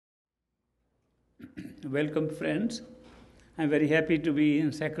Welcome, friends. I'm very happy to be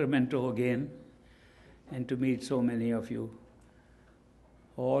in Sacramento again and to meet so many of you,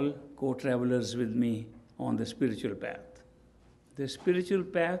 all co-travelers with me on the spiritual path. The spiritual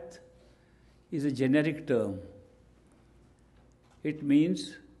path is a generic term. It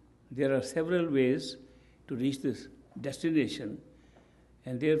means there are several ways to reach this destination,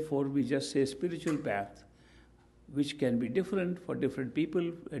 and therefore we just say spiritual path, which can be different for different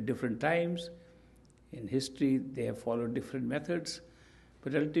people at different times. In history, they have followed different methods,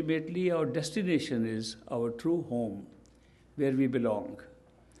 but ultimately our destination is our true home, where we belong,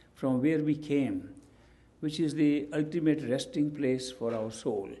 from where we came, which is the ultimate resting place for our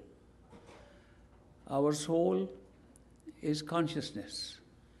soul. Our soul is consciousness,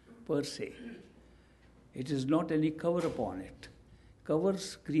 per se. It is not any cover upon it.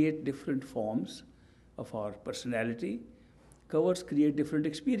 Covers create different forms of our personality. Covers create different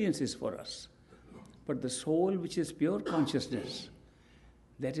experiences for us. But the soul, which is pure consciousness,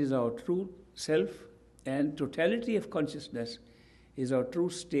 that is our true self, and totality of consciousness is our true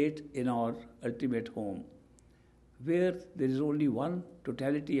state in our ultimate home. Where there is only one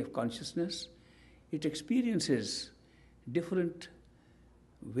totality of consciousness, it experiences different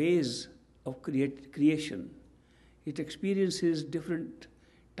ways of creation. It experiences different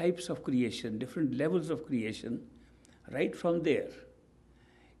types of creation, different levels of creation, right from there.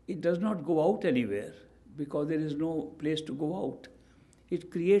 It does not go out anywhere because there is no place to go out. It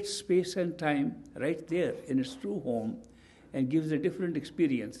creates space and time right there in its true home and gives a different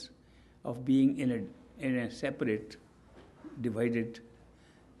experience of being in a separate, divided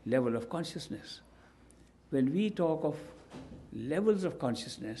level of consciousness. When we talk of levels of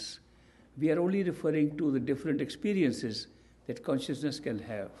consciousness, we are only referring to the different experiences that consciousness can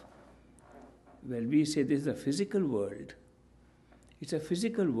have. When we say this is a physical world, it's a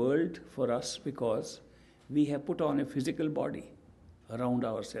physical world for us because we have put on a physical body around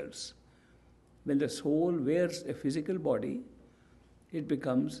ourselves. When the soul wears a physical body, it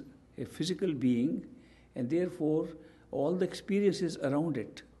becomes a physical being, and therefore all the experiences around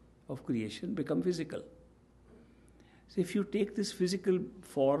it of creation become physical. So if you take this physical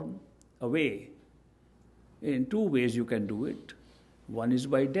form away, in two ways you can do it. One is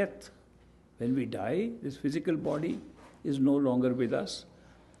by death. When we die, this physical body is no longer with us,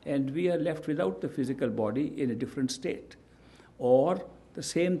 and we are left without the physical body in a different state. Or the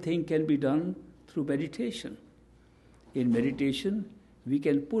same thing can be done through meditation. In meditation, we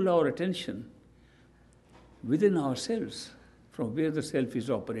can pull our attention within ourselves, from where the self is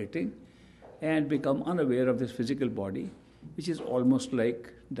operating, and become unaware of this physical body, which is almost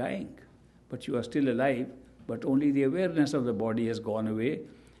like dying. But you are still alive, but only the awareness of the body has gone away.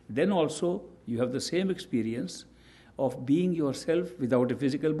 Then also, you have the same experience of being yourself without a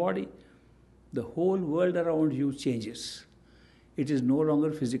physical body. The whole world around you changes. It is no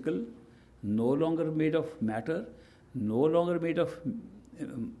longer physical, no longer made of matter, no longer made of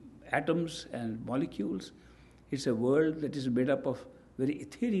atoms and molecules. It's a world that is made up of very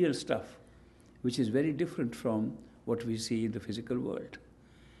ethereal stuff, which is very different from what we see in the physical world.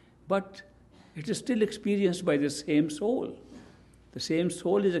 But it is still experienced by the same soul. The same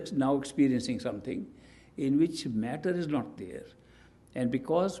soul is now experiencing something in which matter is not there. And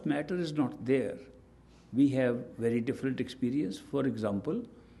because matter is not there, we have very different experience. For example,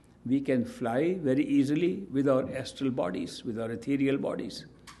 we can fly very easily with our astral bodies, with our ethereal bodies.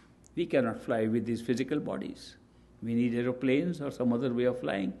 We cannot fly with these physical bodies. We need aeroplanes or some other way of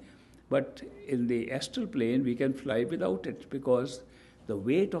flying. But in the astral plane, we can fly without it because the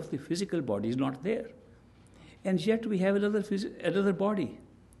weight of the physical body is not there. And yet we have another body.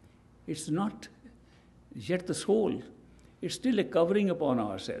 It's not yet the soul. It's still a covering upon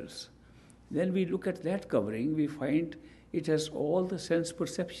ourselves. Then we look at that covering, we find it has all the sense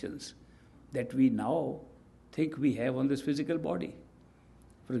perceptions that we now think we have on this physical body.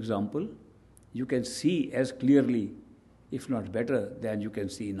 For example, you can see as clearly, if not better, than you can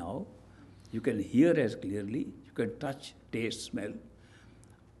see now. You can hear as clearly, you can touch, taste, smell.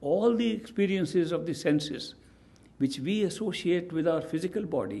 All the experiences of the senses which we associate with our physical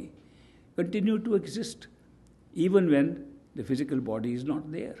body continue to exist even when the physical body is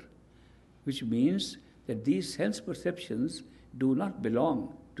not there, which means that these sense perceptions do not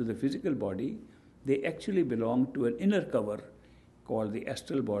belong to the physical body. They actually belong to an inner cover called the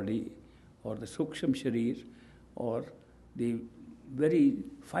astral body or the Suksham Sharir or the very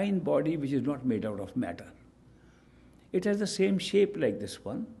fine body which is not made out of matter. It has the same shape like this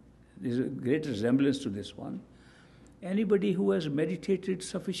one. There is a great resemblance to this one. Anybody who has meditated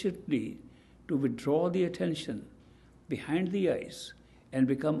sufficiently to withdraw the attention behind the eyes and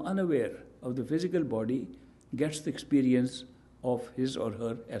become unaware of the physical body gets the experience of his or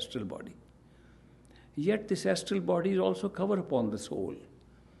her astral body. Yet this astral body is also covered upon the soul.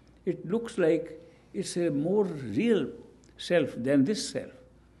 It looks like it's a more real self than this self.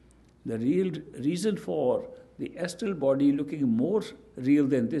 The real reason for the astral body looking more real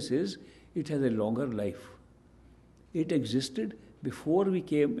than this is it has a longer life. It existed before we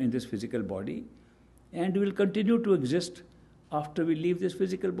came in this physical body and will continue to exist after we leave this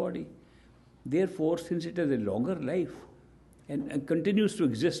physical body. Therefore, since it has a longer life and continues to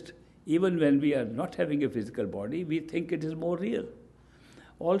exist even when we are not having a physical body, we think it is more real.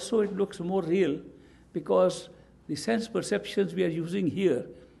 Also, it looks more real because the sense perceptions we are using here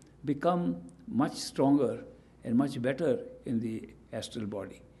become much stronger and much better in the astral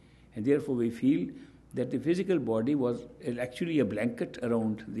body. And therefore, we feel that the physical body was actually a blanket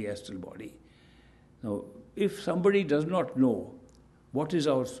around the astral body. Now, if somebody does not know what is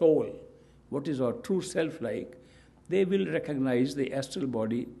our soul, what is our true self like, they will recognize the astral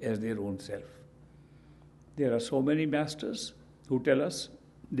body as their own self. There are so many masters who tell us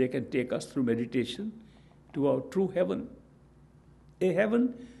they can take us through meditation to our true heaven. A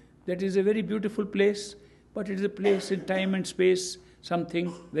heaven that is a very beautiful place, but it is a place in time and space,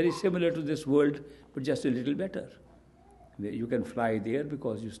 something very similar to this world, but just a little better. You can fly there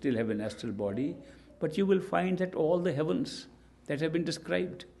because you still have an astral body, but you will find that all the heavens that have been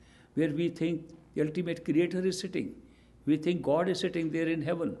described, where we think the ultimate creator is sitting, we think God is sitting there in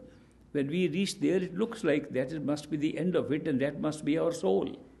heaven. When we reach there, it looks like that it must be the end of it, and that must be our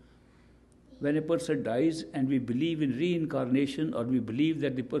soul. When a person dies and we believe in reincarnation, or we believe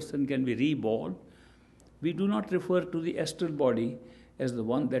that the person can be reborn, we do not refer to the astral body as the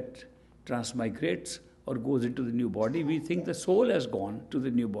one that transmigrates or goes into the new body. We think the soul has gone to the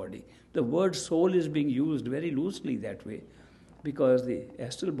new body. The word soul is being used very loosely that way because the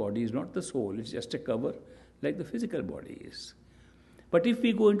astral body is not the soul, it's just a cover like the physical body is. But if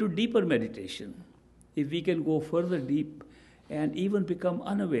we go into deeper meditation, if we can go further deep and even become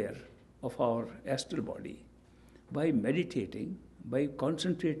unaware of our astral body by meditating, by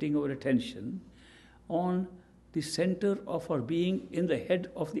concentrating our attention on the center of our being in the head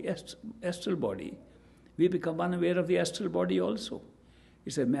of the astral body, we become unaware of the astral body also.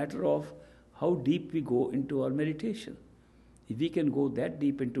 It's a matter of how deep we go into our meditation. If we can go that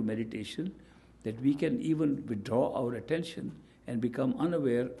deep into meditation, that we can even withdraw our attention and become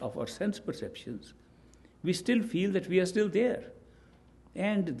unaware of our sense perceptions, we still feel that we are still there.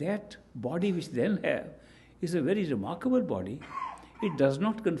 And that body which then have is a very remarkable body. It does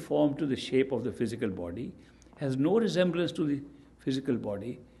not conform to the shape of the physical body, has no resemblance to the physical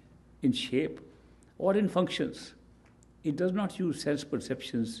body in shape or in functions. It does not use sense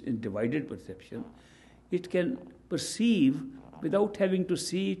perceptions in divided perception. It can perceive without having to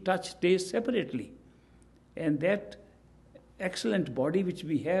see, touch, taste separately. And that excellent body which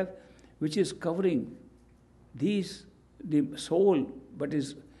we have, which is covering the soul, but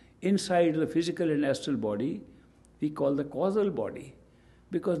is inside the physical and astral body, we call the causal body.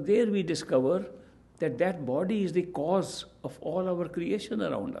 Because there we discover that that body is the cause of all our creation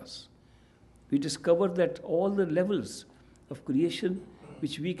around us. We discover that all the levels of creation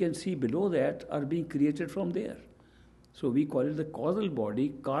which we can see below that are being created from there. So we call it the causal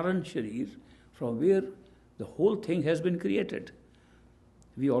body, Karan Sharir, from where the whole thing has been created.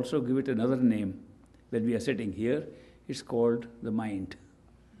 We also give it another name. When we are sitting here, it's called the mind.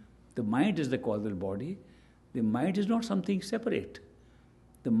 The mind is the causal body. The mind is not something separate.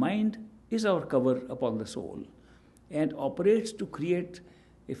 The mind is our cover upon the soul and operates to create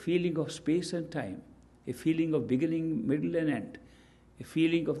a feeling of space and time, a feeling of beginning, middle, and end, a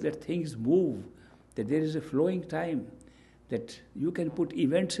feeling of that things move, that there is a flowing time, that you can put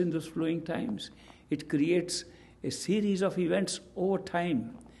events in those flowing times. It creates a series of events over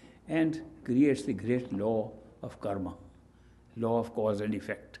time and creates the great law of karma, law of cause and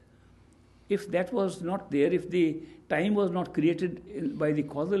effect. If that was not there, if the time was not created by the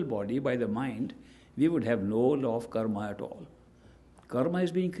causal body, by the mind, we would have no law of karma at all. Karma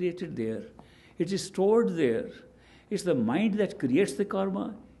is being created there. It is stored there. It's the mind that creates the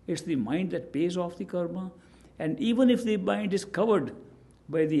karma. It's the mind that pays off the karma. And even if the mind is covered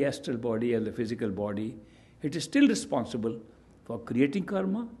by the astral body and the physical body, it is still responsible for creating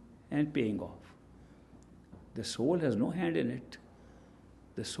karma and paying off. The soul has no hand in it.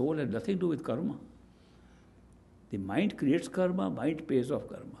 The soul has nothing to do with karma. The mind creates karma, mind pays off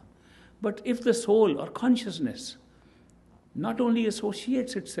karma. But if the soul or consciousness not only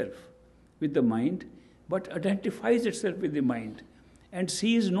associates itself with the mind, but identifies itself with the mind and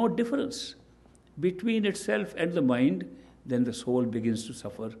sees no difference between itself and the mind, then the soul begins to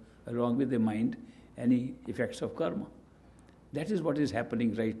suffer along with the mind any effects of karma. That is what is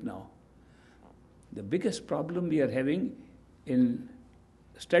happening right now. The biggest problem we are having in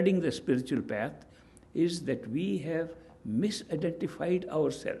studying the spiritual path is that we have misidentified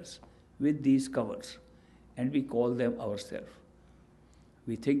ourselves with these covers, and we call them ourselves.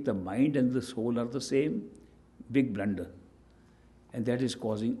 We think the mind and the soul are the same, big blunder. And that is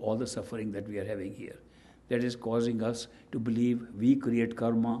causing all the suffering that we are having here. That is causing us to believe we create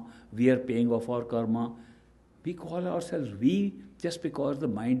karma, we are paying off our karma. We call ourselves we just because the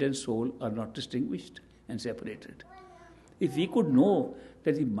mind and soul are not distinguished and separated. If we could know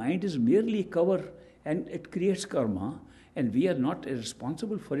that the mind is merely a cover and it creates karma, and we are not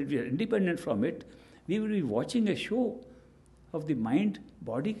responsible for it, we are independent from it, we will be watching a show of the mind,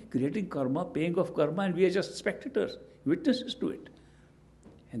 body creating karma, paying off karma, and we are just spectators, witnesses to it.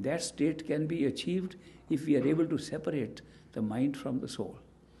 And that state can be achieved if we are able to separate the mind from the soul.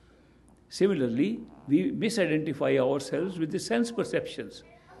 Similarly, we misidentify ourselves with the sense perceptions.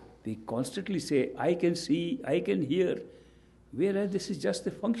 We constantly say, I can see, I can hear, whereas this is just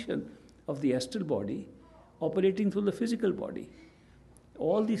a function of the astral body operating through the physical body.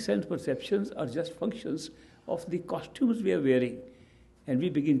 All these sense perceptions are just functions of the costumes we are wearing, and we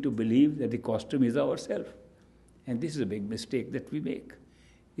begin to believe that the costume is ourself. And this is a big mistake that we make.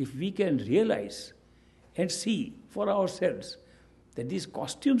 If we can realize and see for ourselves that these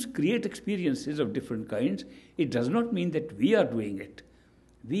costumes create experiences of different kinds, it does not mean that we are doing it.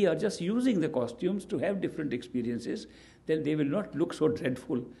 We are just using the costumes to have different experiences, then they will not look so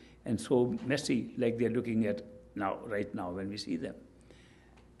dreadful and so messy like they are looking at now, right now when we see them.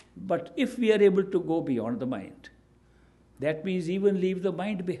 But if we are able to go beyond the mind, that means even leave the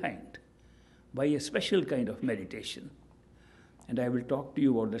mind behind by a special kind of meditation. And I will talk to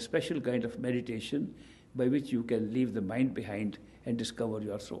you about the special kind of meditation by which you can leave the mind behind and discover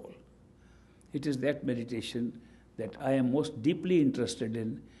your soul. It is that meditation that I am most deeply interested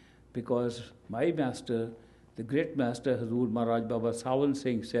in, because my master, the great master Hazur Maharaj Baba Sawan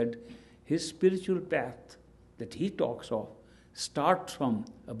Singh, said his spiritual path that he talks of starts from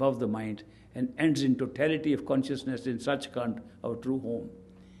above the mind and ends in totality of consciousness in Sachkhand, our true home.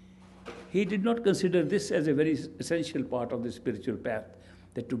 He did not consider this as a very essential part of the spiritual path,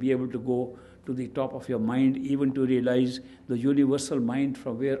 that to be able to go to the top of your mind, even to realize the universal mind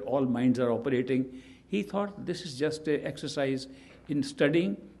from where all minds are operating. He thought this is just an exercise in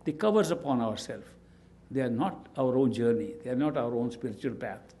studying the covers upon ourselves. They are not our own journey. They are not our own spiritual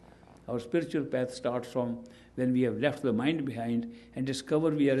path. Our spiritual path starts from when we have left the mind behind and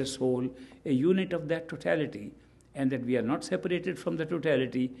discover we are a soul, a unit of that totality, and that we are not separated from the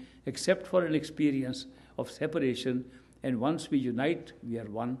totality except for an experience of separation, and once we unite, we are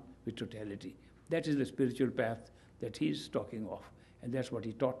one with totality. That is the spiritual path that he is talking of, and that's what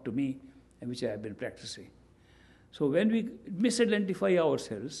he taught to me and which I have been practicing. So when we misidentify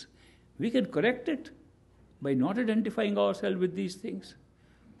ourselves, we can correct it by not identifying ourselves with these things.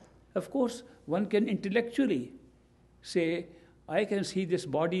 Of course, one can intellectually say, I can see this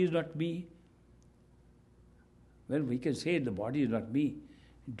body is not me. Well, we can say the body is not me.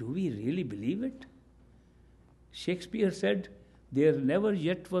 Do we really believe it? Shakespeare said, there never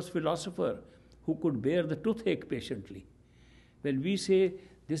yet was philosopher who could bear the toothache patiently. When we say,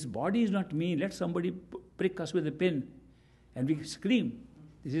 this body is not me, let somebody prick us with a pin, and we scream,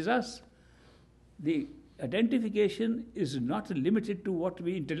 this is us. The identification is not limited to what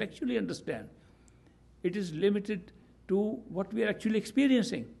we intellectually understand. It is limited to what we are actually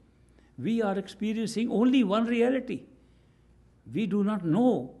experiencing. We are experiencing only one reality. We do not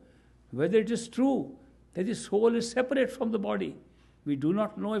know whether it is true that the soul is separate from the body. We do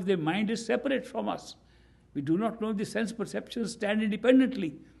not know if the mind is separate from us. We do not know if the sense perceptions stand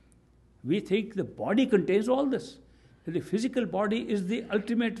independently. We think the body contains all this. The physical body is the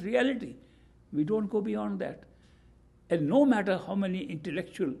ultimate reality. We don't go beyond that. And no matter how many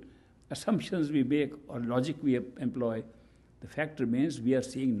intellectual assumptions we make or logic we employ, the fact remains we are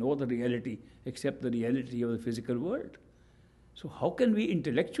seeing no other reality except the reality of the physical world. So how can we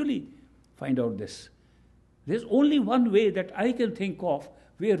intellectually find out this? There's only one way that I can think of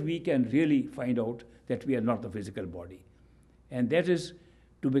where we can really find out that we are not the physical body. And that is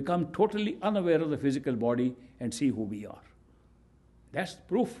to become totally unaware of the physical body and see who we are. That's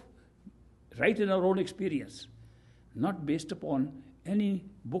proof, right in our own experience, not based upon any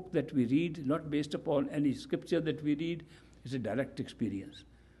book that we read, not based upon any scripture that we read. It's a direct experience.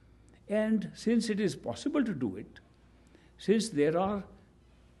 And since it is possible to do it, since there are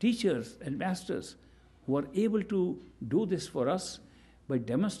teachers and masters who are able to do this for us by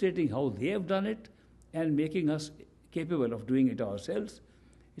demonstrating how they have done it and making us capable of doing it ourselves,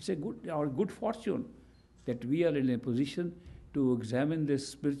 it's our good fortune that we are in a position to examine this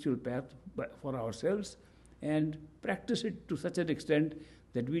spiritual path for ourselves and practice it to such an extent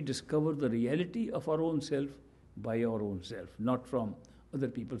that we discover the reality of our own self by our own self, not from other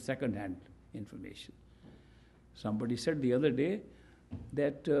people's second-hand information. Somebody said the other day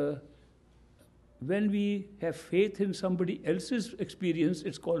that when we have faith in somebody else's experience,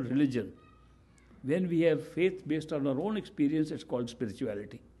 it's called religion. When we have faith based on our own experience, it's called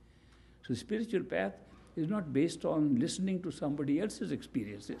spirituality. So spiritual path is not based on listening to somebody else's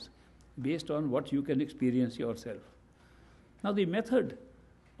experiences, based on what you can experience yourself. Now the method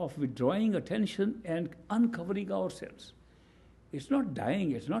of withdrawing attention and uncovering ourselves, it's not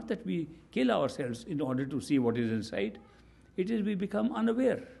dying, it's not that we kill ourselves in order to see what is inside, it is we become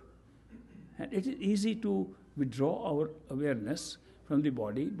unaware. And it is easy to withdraw our awareness from the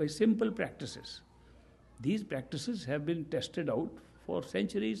body by simple practices. These practices have been tested out for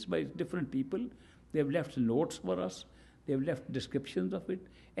centuries by different people. They have left notes for us, they have left descriptions of it,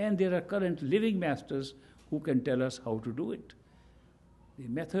 and there are current living masters who can tell us how to do it. The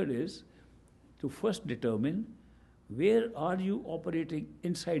method is to first determine where are you operating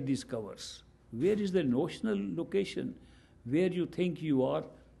inside these covers. Where is the notional location where you think you are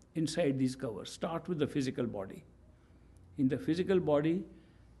inside these covers? Start with the physical body. In the physical body,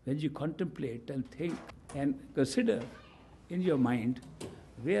 when you contemplate and think and consider in your mind,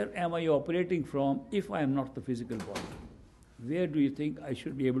 where am I operating from if I am not the physical body? Where do you think I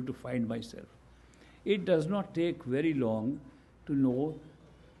should be able to find myself? It does not take very long to know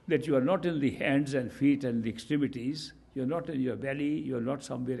that you are not in the hands and feet and the extremities, you are not in your belly, you are not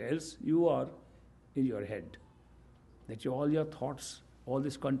somewhere else, you are in your head. That all your thoughts, all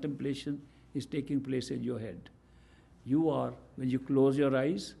this contemplation is taking place in your head. You are, when you close your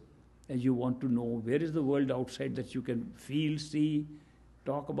eyes and you want to know where is the world outside that you can feel, see,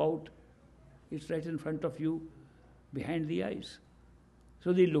 talk about, it's right in front of you, behind the eyes.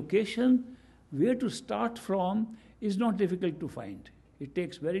 So the location where to start from is not difficult to find. It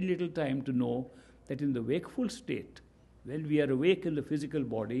takes very little time to know that in the wakeful state, when we are awake in the physical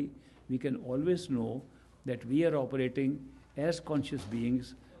body, we can always know that we are operating as conscious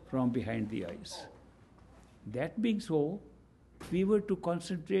beings from behind the eyes. That being so, if we were to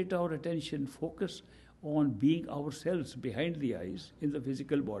concentrate our attention, focus on being ourselves behind the eyes in the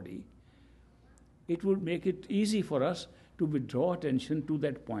physical body, it would make it easy for us to withdraw attention to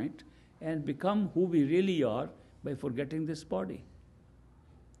that point and become who we really are by forgetting this body.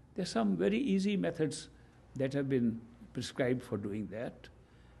 There are some very easy methods that have been prescribed for doing that.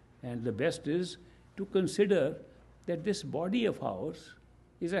 And the best is to consider that this body of ours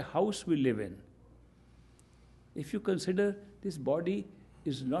is a house we live in. If you consider this body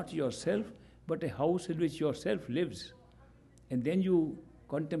is not yourself, but a house in which yourself lives, and then you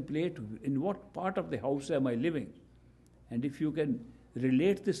contemplate in what part of the house am I living, and if you can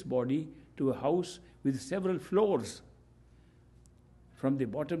relate this body to a house with several floors, from the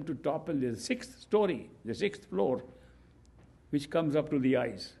bottom to top, and the sixth story, the sixth floor, which comes up to the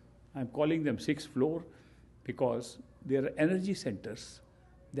eyes. I'm calling them sixth floor because there are energy centers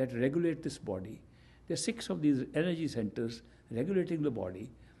that regulate this body. There are 6 of these energy centers regulating the body,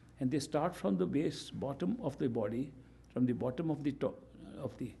 and they start from the base, bottom of the body, from the bottom of the top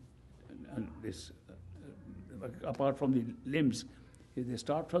of the apart from the limbs. They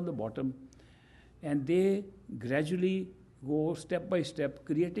start from the bottom, and they gradually go step by step,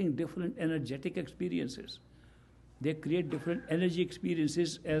 creating different energetic experiences. They create different energy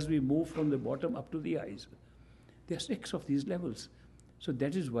experiences as we move from the bottom up to the eyes. There are 6 of these levels. So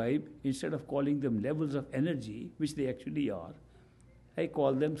that is why, instead of calling them levels of energy, which they actually are, I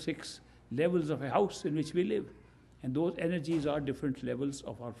call them 6 levels of a house in which we live. And those energies are different levels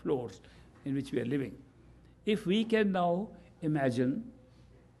of our floors in which we are living. If we can now imagine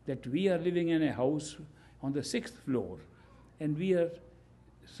that we are living in a house on the 6th floor, and we are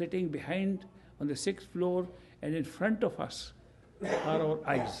sitting behind on the 6th floor, and in front of us are our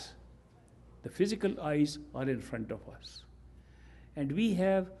eyes. The physical eyes are in front of us. And we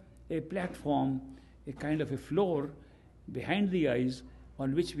have a platform, a kind of a floor behind the eyes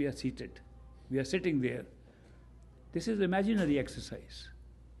on which we are seated. We are sitting there. This is imaginary exercise.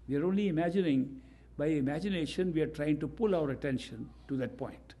 We are only imagining. By imagination, we are trying to pull our attention to that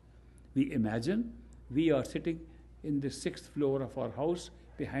point. We imagine we are sitting in the 6th floor of our house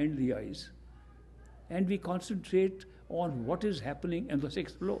behind the eyes, and we concentrate on what is happening on the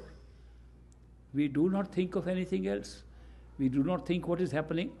 6th floor. We do not think of anything else. We do not think what is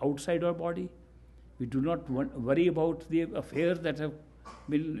happening outside our body. We do not worry about the affairs that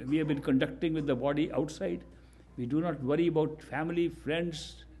we have been conducting with the body outside. We do not worry about family,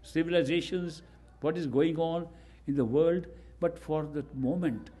 friends, civilizations, what is going on in the world, but for the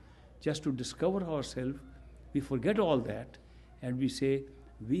moment, just to discover ourselves, we forget all that and we say,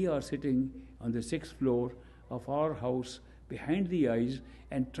 we are sitting on the 6th floor of our house behind the eyes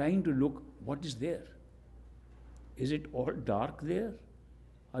and trying to look what is there. Is it all dark there?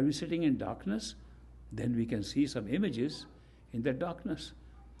 Are we sitting in darkness? Then we can see some images in that darkness.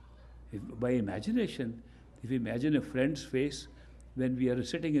 By imagination, if we imagine a friend's face, when we are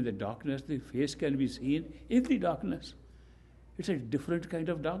sitting in the darkness, the face can be seen in the darkness. It's a different kind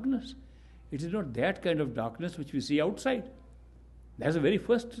of darkness. It is not that kind of darkness which we see outside. That's the very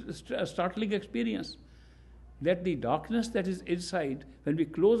first startling experience. That the darkness that is inside, when we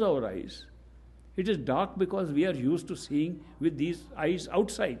close our eyes, it is dark because we are used to seeing with these eyes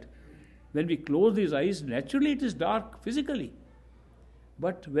outside. When we close these eyes, naturally it is dark physically.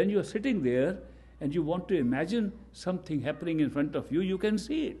 But when you are sitting there and you want to imagine something happening in front of you, you can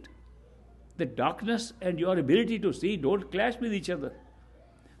see it. The darkness and your ability to see don't clash with each other.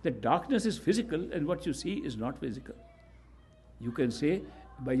 The darkness is physical and what you see is not physical. You can say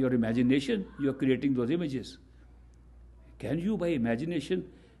by your imagination you are creating those images. Can you by imagination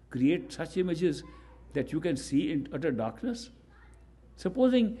create such images that you can see in utter darkness?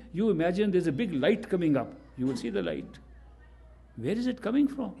 Supposing you imagine there's a big light coming up, you will see the light. Where is it coming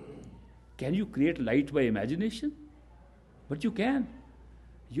from? Can you create light by imagination? But you can.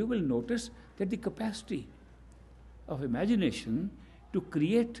 You will notice that the capacity of imagination to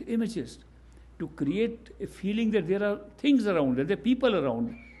create images, to create a feeling that there are things around, that there are people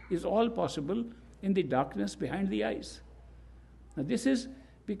around, is all possible in the darkness behind the eyes. Now this is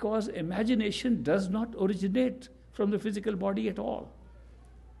because imagination does not originate from the physical body at all.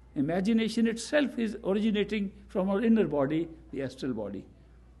 Imagination itself is originating from our inner body, the astral body.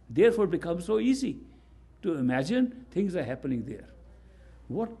 Therefore it becomes so easy to imagine things are happening there.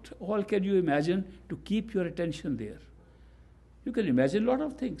 What all can you imagine to keep your attention there? You can imagine a lot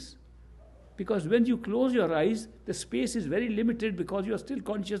of things. Because when you close your eyes, the space is very limited because you are still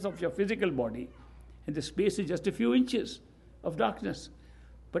conscious of your physical body. And the space is just a few inches of darkness.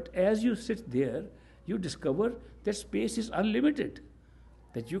 But as you sit there, you discover that space is unlimited.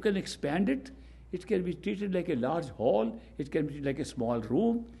 That you can expand it. It can be treated like a large hall. It can be like a small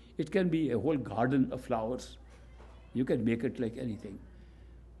room. It can be a whole garden of flowers. You can make it like anything.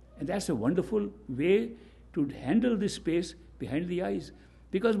 And that's a wonderful way to handle this space behind the eyes.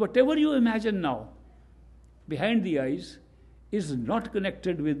 Because whatever you imagine now, behind the eyes, is not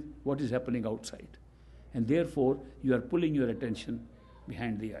connected with what is happening outside. And therefore, you are pulling your attention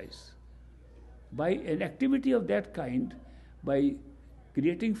behind the eyes. By an activity of that kind, by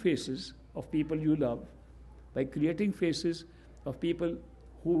creating faces of people you love, by creating faces of people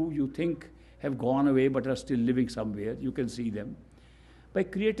who you think have gone away but are still living somewhere, you can see them. By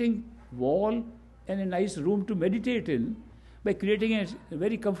creating wall and a nice room to meditate in, by creating a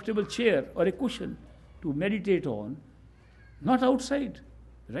very comfortable chair or a cushion to meditate on, not outside,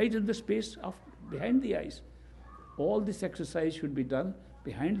 right in the space of behind the eyes. All this exercise should be done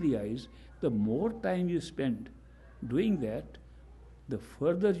behind the eyes. The more time you spend doing that, the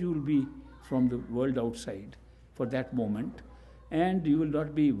further you will be from the world outside for that moment, and you will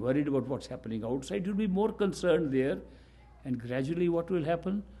not be worried about what's happening outside. You will be more concerned there, and gradually what will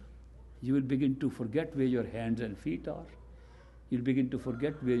happen? You will begin to forget where your hands and feet are. You'll begin to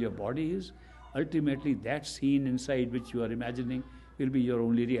forget where your body is. Ultimately, that scene inside which you are imagining will be your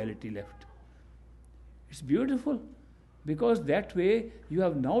only reality left. It's beautiful, because that way you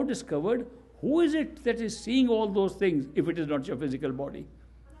have now discovered who is it that is seeing all those things if it is not your physical body.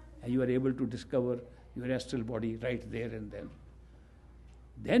 And you are able to discover your astral body right there and then.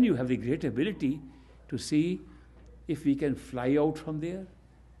 Then you have the great ability to see if we can fly out from there.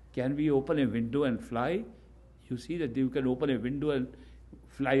 Can we open a window and fly? You see that you can open a window and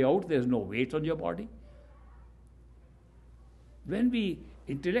fly out. There's no weight on your body. When we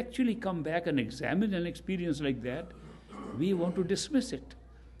intellectually come back and examine an experience like that, we want to dismiss it.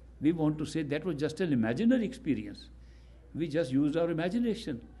 We want to say that was just an imaginary experience. We just used our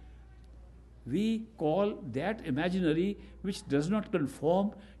imagination. We call that imaginary which does not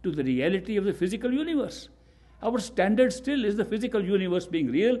conform to the reality of the physical universe. Our standard still is the physical universe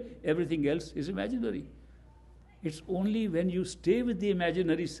being real, everything else is imaginary. It's only when you stay with the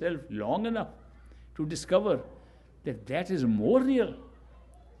imaginary self long enough to discover that that is more real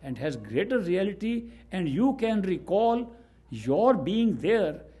and has greater reality, and you can recall your being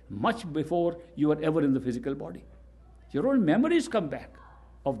there much before you are ever in the physical body. Your own memories come back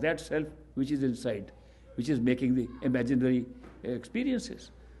of that self which is inside, which is making the imaginary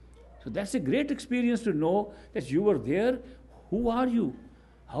experiences. So that's a great experience to know that you were there. Who are you?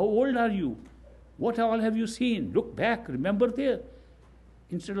 How old are you? What all have you seen? Look back, remember there.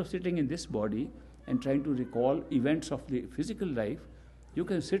 Instead of sitting in this body and trying to recall events of the physical life, you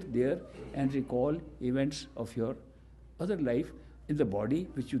can sit there and recall events of your other life in the body,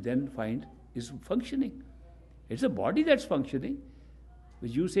 which you then find is functioning. It's the body that's functioning.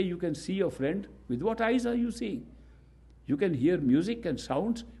 Which you say you can see your friend, with what eyes are you seeing? You can hear music and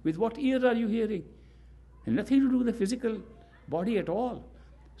sounds, with what ear are you hearing? And nothing to do with the physical body at all.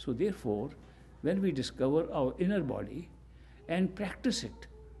 So therefore, when we discover our inner body and practice it,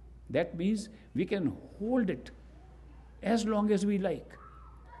 that means we can hold it as long as we like.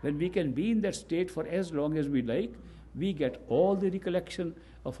 When we can be in that state for as long as we like, we get all the recollection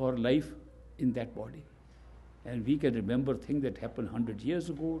of our life in that body. And we can remember things that happened 100 years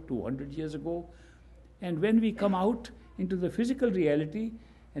ago, 200 years ago. And when we come out into the physical reality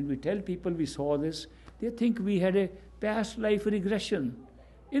and we tell people we saw this, they think we had a past life regression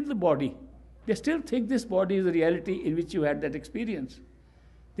in the body. They still think this body is the reality in which you had that experience.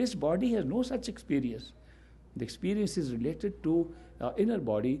 This body has no such experience. The experience is related to our inner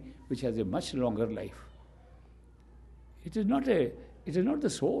body, which has a much longer life. It is not the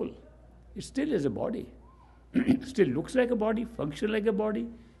soul. It still is a body. Still looks like a body, functions like a body,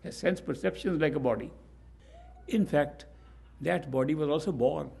 has sense perceptions like a body. In fact, that body was also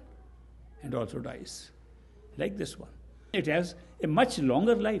born and also dies, like this one. It has a much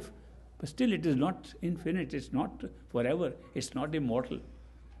longer life, but still it is not infinite, it's not forever, it's not immortal.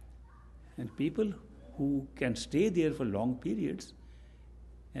 And people who can stay there for long periods,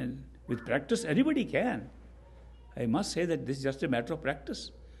 and with practice, anybody can. I must say that this is just a matter of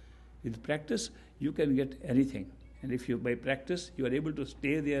practice. With practice, you can get anything. And if you, by practice, you are able to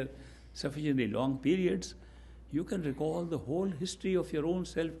stay there sufficiently long periods, you can recall the whole history of your own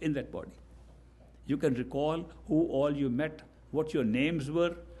self in that body. You can recall who all you met, what your names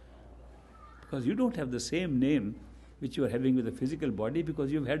were, because you don't have the same name which you are having with the physical body,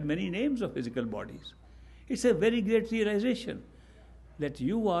 because you've had many names of physical bodies. It's a very great realization that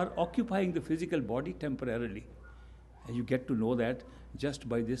you are occupying the physical body temporarily. And you get to know that just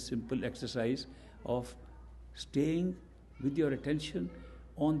by this simple exercise of staying with your attention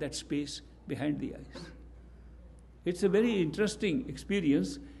on that space behind the eyes. It's a very interesting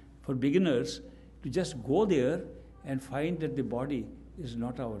experience for beginners to just go there and find that the body is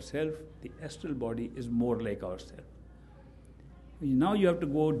not ourself, the astral body is more like ourself. Now you have to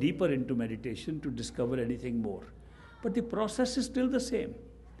go deeper into meditation to discover anything more. But the process is still the same.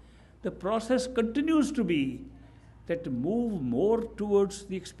 The process continues to be that move more towards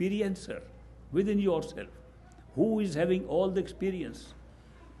the experiencer within yourself. Who is having all the experience?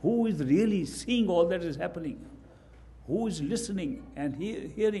 Who is really seeing all that is happening? Who is listening and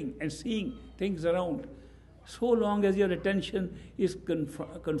hearing and seeing things around? So long as your attention is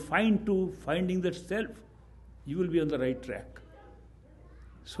confined to finding the self, you will be on the right track.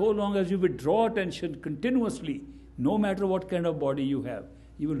 So long as you withdraw attention continuously, no matter what kind of body you have,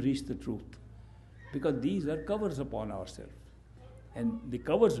 you will reach the truth. Because these are covers upon ourselves. And the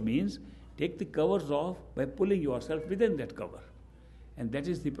covers means take the covers off by pulling yourself within that cover. And that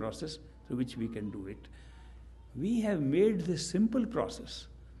is the process through which we can do it. We have made this simple process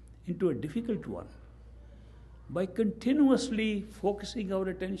into a difficult one by continuously focusing our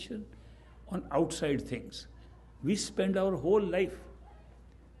attention on outside things. We spend our whole life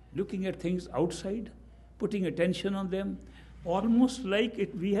looking at things outside, putting attention on them, almost like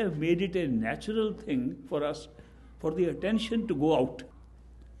we have made it a natural thing for us, for the attention to go out.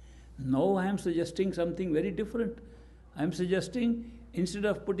 Now I am suggesting something very different. I am suggesting instead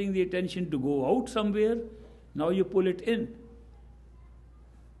of putting the attention to go out somewhere, now you pull it in.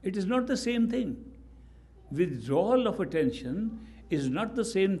 It is not the same thing. Withdrawal of attention is not the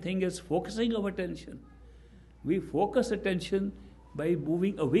same thing as focusing of attention. We focus attention by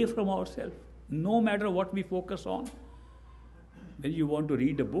moving away from ourselves, no matter what we focus on. When you want to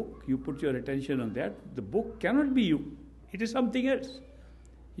read a book, you put your attention on that. The book cannot be you. It is something else.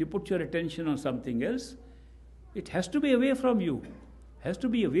 You put your attention on something else. It has to be away from you, has to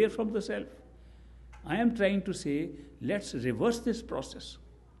be away from the self. I am trying to say, let's reverse this process.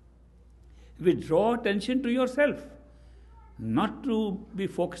 Withdraw attention to yourself, not to be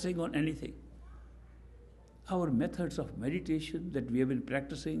focusing on anything. Our methods of meditation that we have been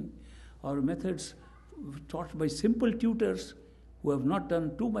practicing, our methods taught by simple tutors who have not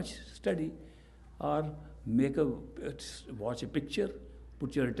done too much study, are watch a picture,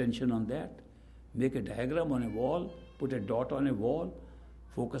 put your attention on that, make a diagram on a wall, put a dot on a wall,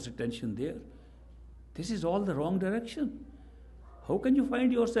 focus attention there. This is all the wrong direction. How can you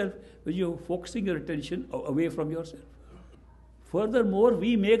find yourself when you're focusing your attention away from yourself? Furthermore,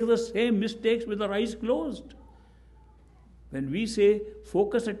 we make the same mistakes with our eyes closed. When we say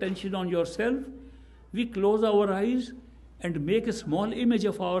focus attention on yourself, we close our eyes and make a small image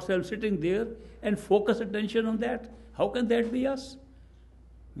of ourselves sitting there and focus attention on that. How can that be us?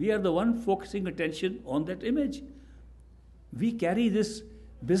 We are the one focusing attention on that image. We carry this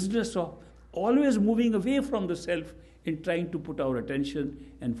business of always moving away from the self in trying to put our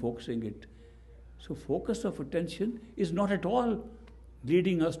attention and focusing it. So focus of attention is not at all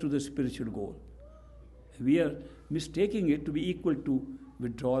leading us to the spiritual goal. We are mistaking it to be equal to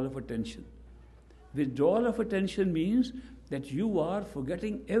withdrawal of attention. Withdrawal of attention means that you are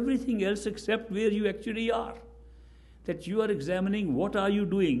forgetting everything else except where you actually are. That you are examining what are you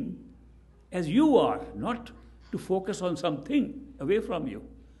doing as you are, not to focus on something away from you.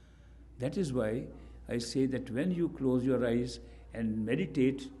 That is why I say that when you close your eyes and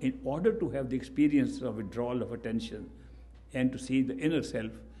meditate in order to have the experience of withdrawal of attention and to see the inner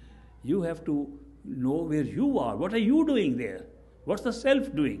self, you have to know where you are. What are you doing there? What's the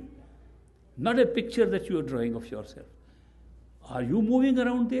self doing? Not a picture that you are drawing of yourself. Are you moving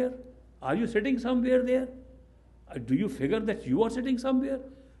around there? Are you sitting somewhere there? Do you figure that you are sitting somewhere?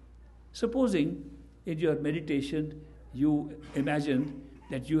 Supposing in your meditation you imagine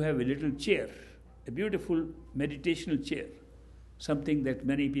that you have a little chair, a beautiful meditational chair, something that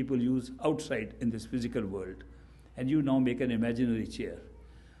many people use outside in this physical world, and you now make an imaginary chair.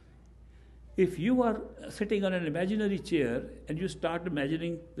 If you are sitting on an imaginary chair and you start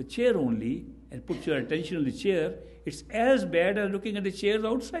imagining the chair only and put your attention on the chair, it's as bad as looking at the chairs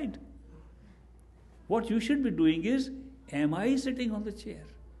outside. What you should be doing is, am I sitting on the chair?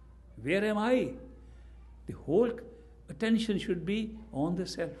 Where am I? The whole attention should be on the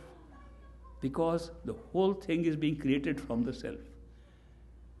self, because the whole thing is being created from the self.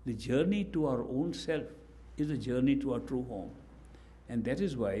 The journey to our own self is a journey to our true home. And that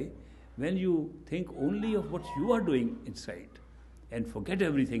is why when you think only of what you are doing inside and forget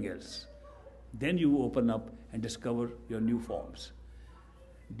everything else, then you open up and discover your new forms.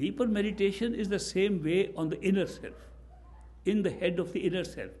 Deeper meditation is the same way on the inner self, in the head of the inner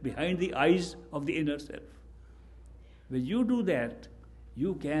self, behind the eyes of the inner self. When you do that,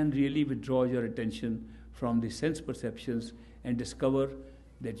 you can really withdraw your attention from the sense perceptions and discover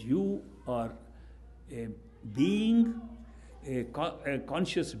that you are a being, a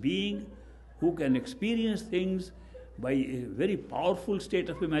conscious being who can experience things by a very powerful state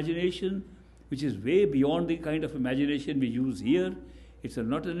of imagination, which is way beyond the kind of imagination we use here. It's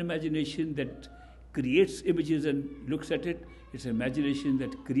not an imagination that creates images and looks at it. It's an imagination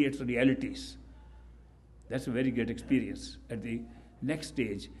that creates realities. That's a very great experience at the next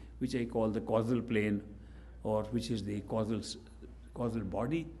stage, which I call the causal plane, or which is the causal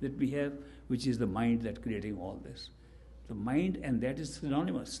body that we have, which is the mind that's creating all this. The mind and that is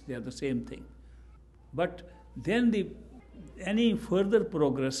synonymous. They are the same thing. But then any further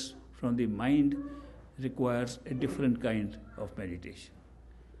progress from the mind requires a different kind of meditation.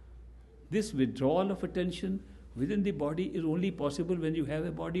 This withdrawal of attention within the body is only possible when you have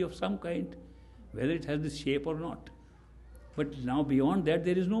a body of some kind, whether it has this shape or not. But now beyond that,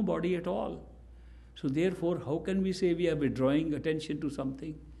 there is no body at all. So therefore, how can we say we are withdrawing attention to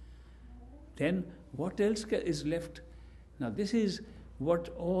something? Then what else is left? Now this is what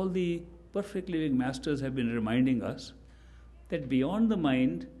all the perfect living masters have been reminding us, that beyond the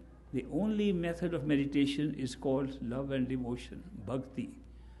mind, the only method of meditation is called love and devotion, bhakti.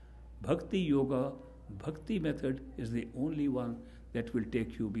 Bhakti yoga, bhakti method is the only one that will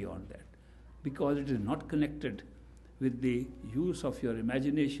take you beyond that, because it is not connected with the use of your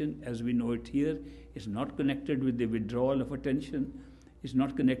imagination as we know it here. It's not connected with the withdrawal of attention. It's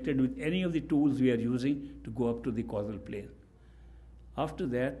not connected with any of the tools we are using to go up to the causal plane. After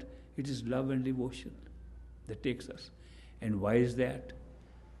that, it is love and devotion that takes us. And why is that?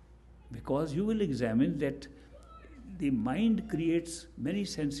 Because you will examine that the mind creates many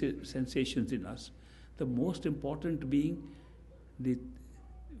sensations in us. The most important being the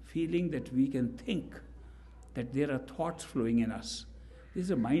feeling that we can think, that there are thoughts flowing in us. This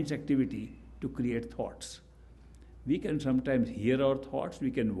is a mind's activity to create thoughts. We can sometimes hear our thoughts,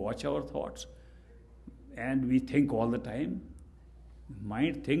 we can watch our thoughts, and we think all the time.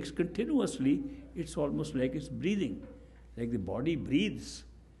 Mind thinks continuously. It's almost like it's breathing, like the body breathes.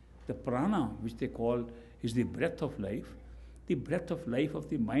 The prana, which they call is the breath of life, the breath of life of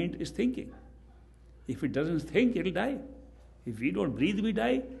the mind is thinking. If it doesn't think, it'll die. If we don't breathe, we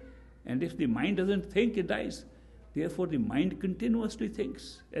die. And if the mind doesn't think, it dies. Therefore, the mind continuously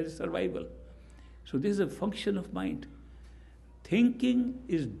thinks as a survival. So this is a function of mind. Thinking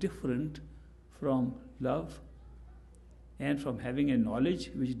is different from love and from having a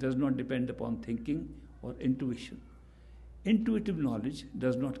knowledge which does not depend upon thinking or intuition. Intuitive knowledge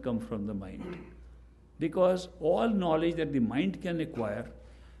does not come from the mind, because all knowledge that the mind can acquire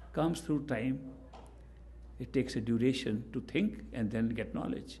comes through time. It takes a duration to think and then get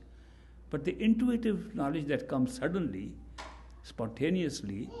knowledge. But the intuitive knowledge that comes suddenly,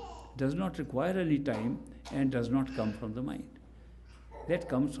 spontaneously, does not require any time and does not come from the mind. That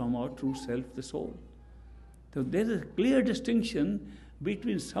comes from our true self, the soul. So there is a clear distinction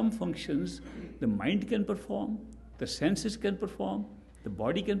between some functions the mind can perform, the senses can perform, the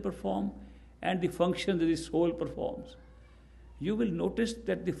body can perform, and the function that the soul performs. You will notice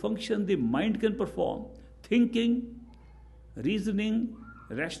that the function the mind can perform, thinking, reasoning,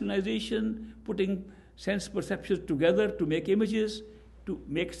 rationalization, putting sense perceptions together to make images, to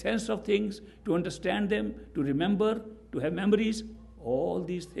make sense of things, to understand them, to remember, to have memories, all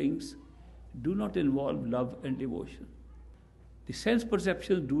these things do not involve love and devotion. The sense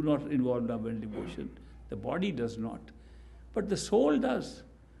perceptions do not involve love and devotion. The body does not. But the soul does.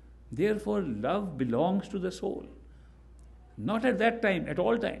 Therefore, love belongs to the soul. Not at that time, at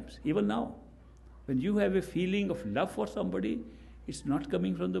all times, even now. When you have a feeling of love for somebody, it's not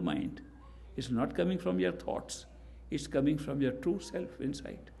coming from the mind. It's not coming from your thoughts. It's coming from your true self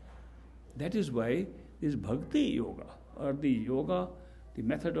inside. That is why this bhakti yoga, or the yoga, the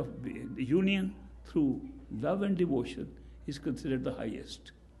method of the union through love and devotion, is considered the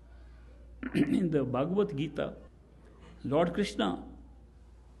highest. In the Bhagavad Gita, Lord Krishna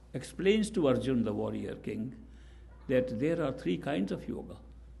explains to Arjuna, the warrior king, that there are three kinds of yoga.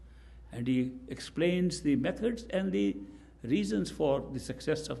 And he explains the methods and the reasons for the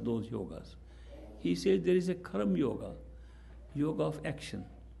success of those yogas. He says there is a karma yoga, yoga of action.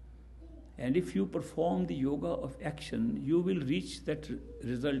 And if you perform the yoga of action, you will reach that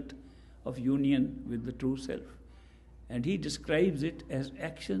result of union with the true self. And he describes it as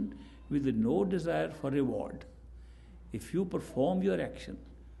action with no desire for reward. If you perform your action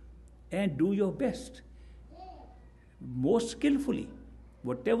and do your best, most skillfully,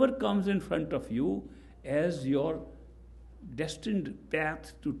 whatever comes in front of you as your destined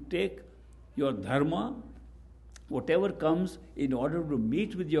path to take your dharma, whatever comes in order to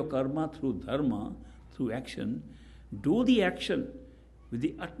meet with your karma through dharma, through action, do the action with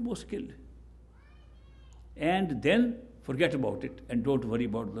the utmost skill. And then forget about it and don't worry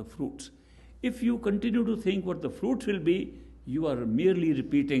about the fruits. If you continue to think what the fruits will be, you are merely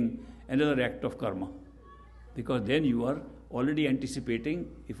repeating another act of karma. Because then you are already anticipating,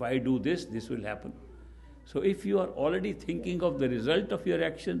 if I do this, this will happen. So if you are already thinking of the result of your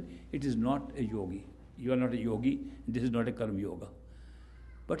action, it is not a yogi. You are not a yogi, this is not a karma yoga.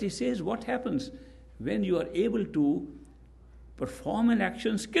 But he says, what happens when you are able to perform an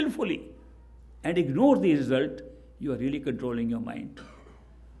action skillfully and ignore the result? You are really controlling your mind.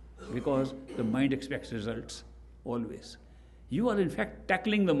 Because the mind expects results, always. You are in fact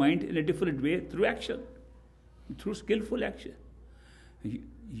tackling the mind in a different way through action, through skillful action.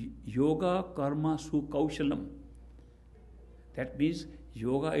 Yoga karma sukaushalam. That means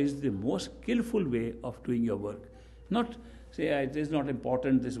yoga is the most skillful way of doing your work. Not say, it is not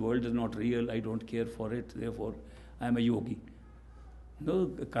important, this world is not real, I don't care for it, therefore I am a yogi. No,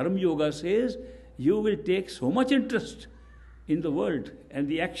 karma yoga says you will take so much interest in the world and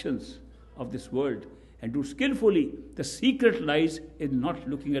the actions of this world and do skillfully. The secret lies in not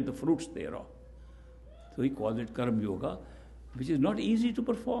looking at the fruits thereof. So he calls it karma yoga, which is not easy to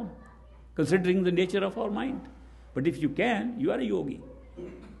perform, considering the nature of our mind. But if you can, you are a yogi.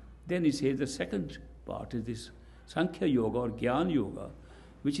 Then he says the second part is this Sankhya yoga or Jnana yoga,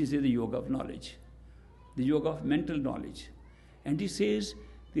 which is the yoga of knowledge, the yoga of mental knowledge. And he says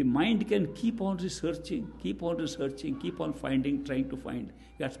the mind can keep on researching, keep on finding, trying to find.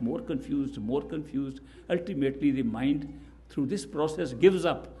 It gets more confused. Ultimately, the mind, through this process, gives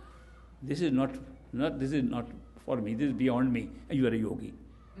up. This is not for me, this is beyond me, and you are a yogi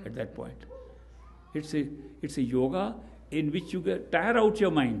at that point. It's a yoga in which you tire out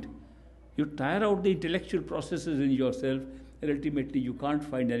your mind. You tire out the intellectual processes in yourself, and ultimately you can't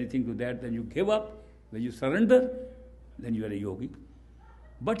find anything to that. Then you give up. When you surrender, then you are a yogi.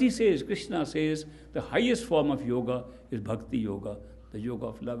 But he says, Krishna says, the highest form of yoga is bhakti yoga, the yoga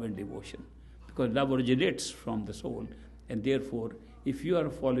of love and devotion. Because love originates from the soul, and therefore, if you are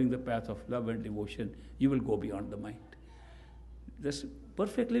following the path of love and devotion, you will go beyond the mind. The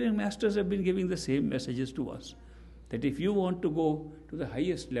perfect living masters have been giving the same messages to us, that if you want to go to the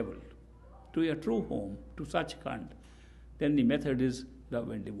highest level, to your true home, to Sachkhand, then the method is love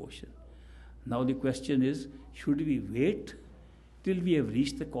and devotion. Now the question is, should we wait till we have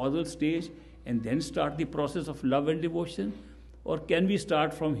reached the causal stage and then start the process of love and devotion? Or can we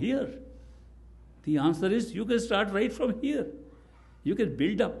start from here? The answer is you can start right from here. You can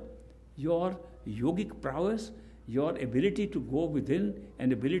build up your yogic prowess, your ability to go within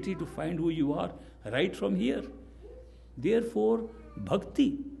and ability to find who you are right from here. Therefore,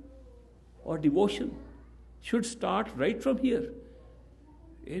 bhakti or devotion should start right from here.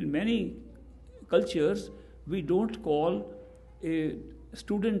 In many cultures, we don't call a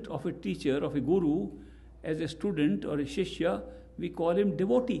student of a teacher, of a guru, as a student or a shishya. We call him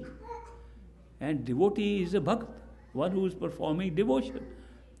devotee. And devotee is a bhakt, one who is performing devotion.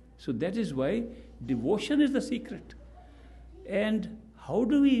 So that is why devotion is the secret. And how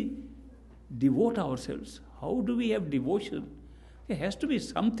do we devote ourselves? How do we have devotion? There has to be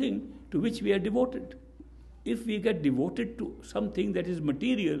something to which we are devoted. If we get devoted to something that is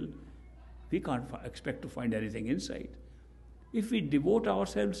material, we can't expect to find anything inside. If we devote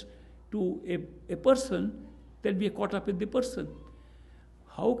ourselves to a person, then we are caught up in the person.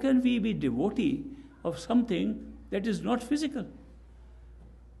 How can we be devotee of something that is not physical?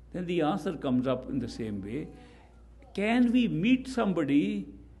 Then the answer comes up in the same way. Can we meet somebody,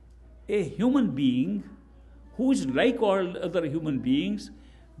 a human being, who is like all other human beings,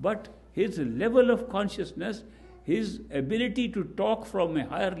 but his level of consciousness, his ability to talk from a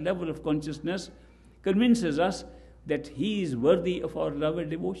higher level of consciousness convinces us that he is worthy of our love and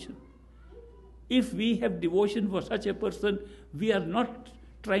devotion? If we have devotion for such a person, we are not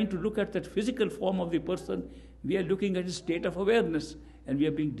trying to look at that physical form of the person, we are looking at his state of awareness, and we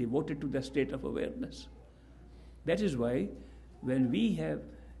are being devoted to that state of awareness. That is why when we have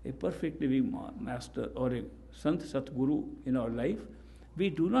a perfect living master or a Sant Satguru in our life, we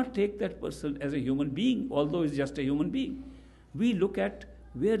do not take that person as a human being, although he's just a human being. We look at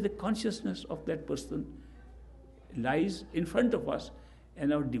where the consciousness of that person lies in front of us,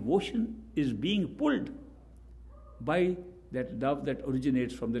 and our devotion is being pulled by that love that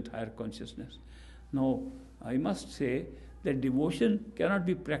originates from that higher consciousness. Now, I must say that devotion cannot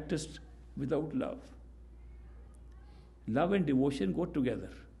be practiced without love. Love and devotion go together.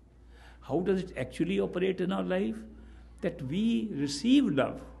 How does it actually operate in our life? That we receive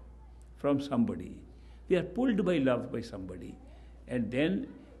love from somebody. We are pulled by love by somebody. And then,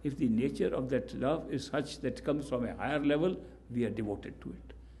 if the nature of that love is such that it comes from a higher level, we are devoted to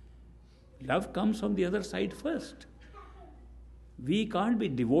it. Love comes from the other side first. We can't be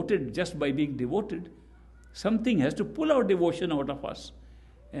devoted just by being devoted. Something has to pull our devotion out of us.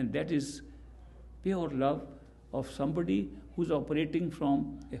 And that is pure love of somebody who's operating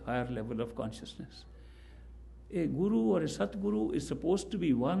from a higher level of consciousness. A guru or a Satguru is supposed to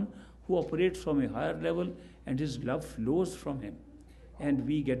be one who operates from a higher level, and his love flows from him, and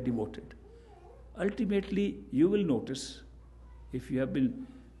we get devoted. Ultimately, you will notice, if you have been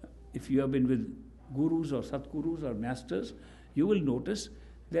with gurus or Satgurus or masters, you will notice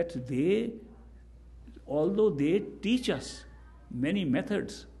that they, although they teach us many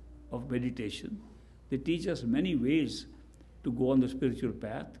methods of meditation, they teach us many ways to go on the spiritual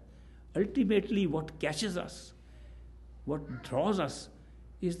path, ultimately what catches us, what draws us,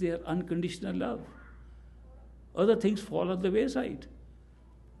 is their unconditional love. Other things fall on the wayside.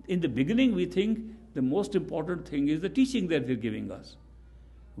 In the beginning, we think the most important thing is the teaching that they're giving us.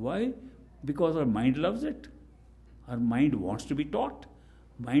 Why? Because our mind loves it. Our mind wants to be taught.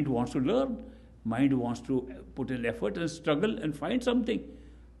 Mind wants to learn. Mind wants to put in effort and struggle and find something.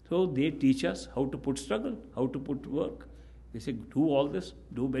 So they teach us how to put struggle, how to put work. They say, do all this,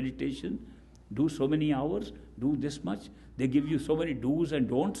 do meditation, do so many hours, do this much. They give you so many do's and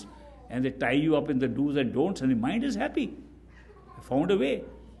don'ts, and they tie you up in the do's and don'ts, and the mind is happy. I found a way.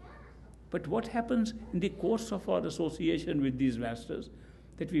 But what happens in the course of our association with these masters,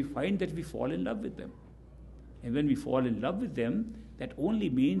 that we find that we fall in love with them. And when we fall in love with them, that only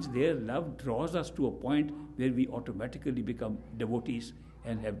means their love draws us to a point where we automatically become devotees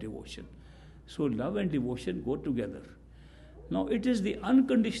and have devotion. So love and devotion go together. Now it is the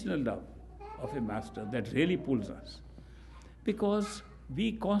unconditional love of a master that really pulls us. Because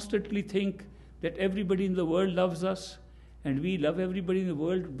we constantly think that everybody in the world loves us and we love everybody in the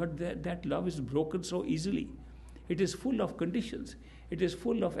world, but that love is broken so easily. It is full of conditions. It is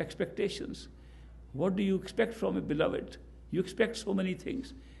full of expectations. What do you expect from a beloved? You expect so many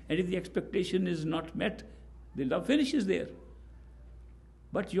things. And if the expectation is not met, the love finishes there.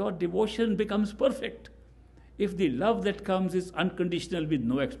 But your devotion becomes perfect if the love that comes is unconditional with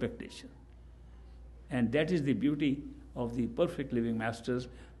no expectation. And that is the beauty of the perfect living masters.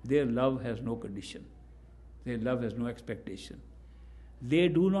 Their love has no condition. Their love has no expectation. They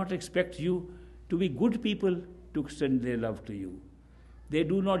do not expect you to be good people to extend their love to you. They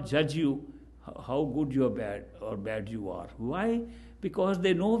do not judge you how good you are bad or bad you are. Why? Because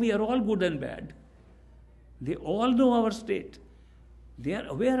they know we are all good and bad. They all know our state. They are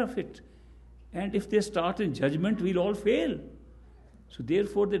aware of it. And if they start in judgment, we'll all fail. So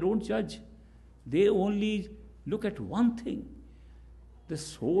therefore they don't judge. They only look at one thing. The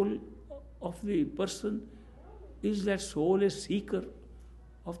soul of the person is that soul a seeker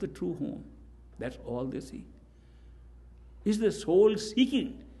of the true home. That's all they see. Is the soul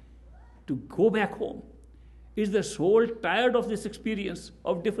seeking to go back home? Is the soul tired of this experience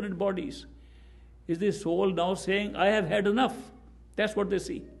of different bodies? Is the soul now saying, I have had enough? That's what they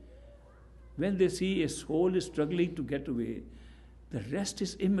see. When they see a soul is struggling to get away, the rest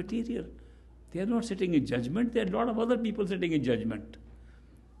is immaterial. They are not sitting in judgment. There are a lot of other people sitting in judgment.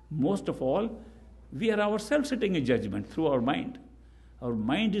 Most of all, we are ourselves sitting in judgment through our mind. Our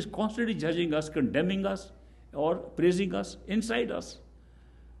mind is constantly judging us, condemning us, or praising us inside us.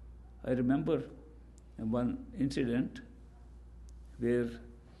 I remember one incident where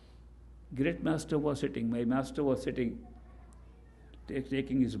great master was sitting, my master was sitting,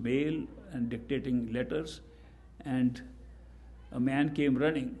 taking his mail and dictating letters, and a man came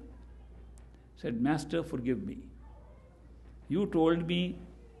running, said, Master, forgive me. You told me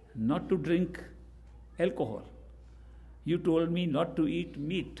not to drink alcohol. You told me not to eat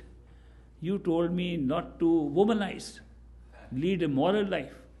meat. You told me not to womanize, lead a moral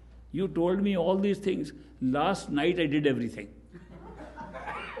life. You told me all these things. Last night I did everything.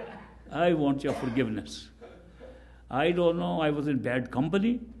 I want your forgiveness. I don't know, I was in bad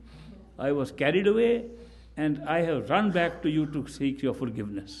company. I was carried away, and I have run back to you to seek your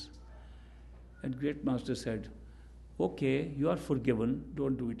forgiveness. And great master said, okay, you are forgiven,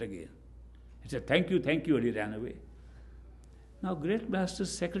 don't do it again. He said, thank you, and he ran away. Now great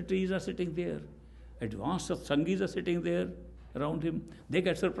master's secretaries are sitting there. Advanced satsangis are sitting there around him. They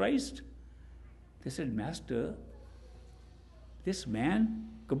get surprised. They said, Master, this man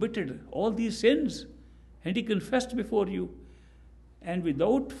committed all these sins and he confessed before you. And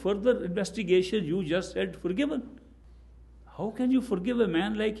without further investigation, you just said, forgiven. How can you forgive a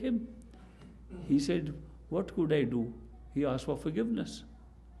man like him? He said, what could I do? He asked for forgiveness.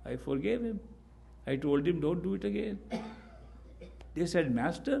 I forgave him. I told him, don't do it again. They said,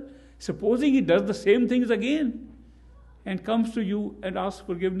 Master, supposing he does the same things again and comes to you and asks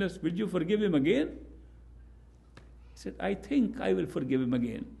forgiveness, will you forgive him again? He said, I think I will forgive him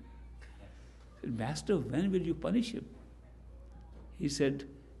again. He said, Master, when will you punish him? He said,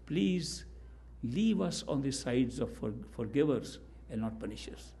 please leave us on the sides of forgivers and not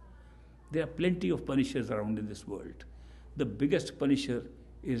punishers. There are plenty of punishers around in this world. The biggest punisher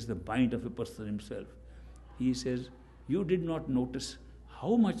is the mind of a person himself. He says, you did not notice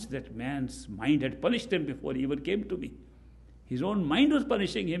how much that man's mind had punished him before he even came to me. His own mind was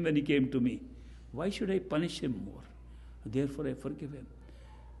punishing him when he came to me. Why should I punish him more? Therefore I forgive him.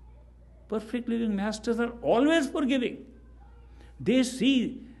 Perfect living masters are always forgiving. They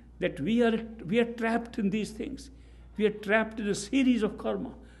see that we are trapped in these things. We are trapped in a series of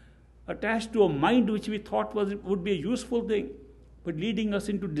karma, attached to a mind which we thought would be a useful thing, but leading us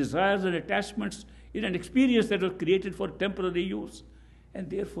into desires and attachments in an experience that was created for temporary use. And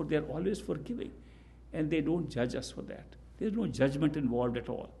therefore they are always forgiving. And they don't judge us for that. There is no judgment involved at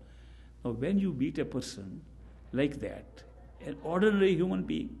all. Now when you meet a person like that, an ordinary human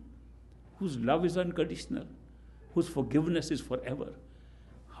being, whose love is unconditional, whose forgiveness is forever,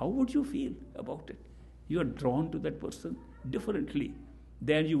 how would you feel about it? You are drawn to that person differently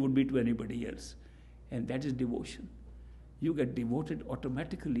than you would be to anybody else. And that is devotion. You get devoted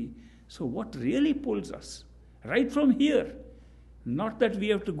automatically. So what really pulls us? Right from here, not that we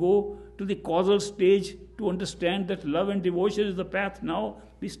have to go to the causal stage to understand that love and devotion is the path. Now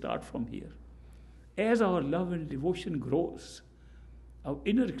we start from here. As our love and devotion grows, our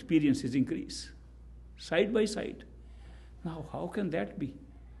inner experiences increase, side by side. Now how can that be?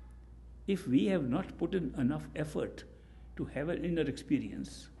 If we have not put in enough effort to have an inner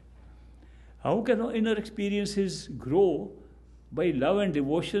experience, how can our inner experiences grow by love and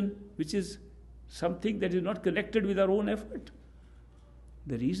devotion, which is something that is not connected with our own effort?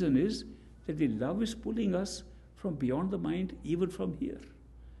 The reason is that the love is pulling us from beyond the mind, even from here.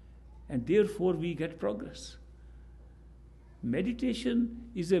 And therefore we get progress. Meditation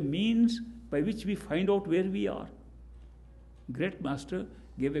is a means by which we find out where we are. Great Master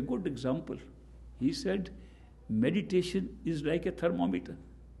gave a good example. He said, meditation is like a thermometer.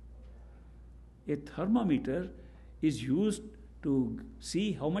 A thermometer is used to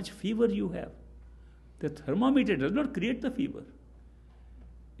see how much fever you have. The thermometer does not create the fever.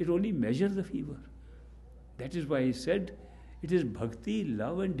 It only measures the fever. That is why he said, It is bhakti,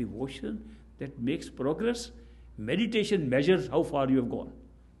 love and devotion that makes progress. Meditation measures how far you have gone.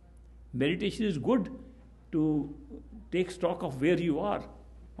 Meditation is good to take stock of where you are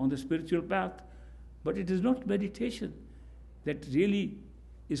on the spiritual path, but it is not meditation that really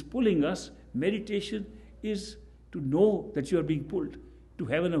is pulling us. Meditation is to know that you are being pulled, to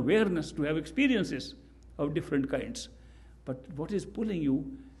have an awareness, to have experiences of different kinds. But what is pulling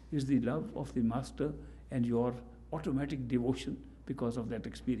you is the love of the Master and your automatic devotion because of that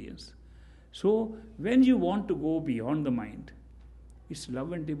experience. So when you want to go beyond the mind, it's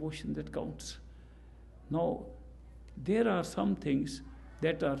love and devotion that counts. Now, there are some things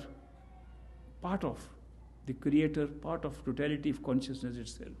that are part of the Creator, part of totality of consciousness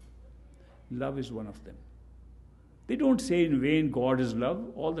itself. Love is one of them. They don't say in vain God is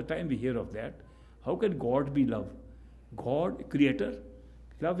love. All the time we hear of that. How can God be love? God, Creator,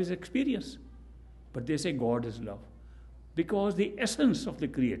 love is experience. But they say God is love. Because the essence of the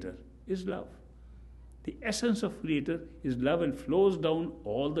Creator is love. The essence of Creator is love and flows down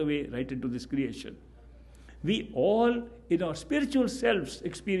all the way right into this creation. We all, in our spiritual selves,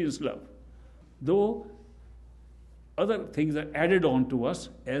 experience love. Though other things are added on to us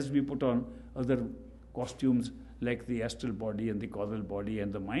as we put on other costumes like the astral body and the causal body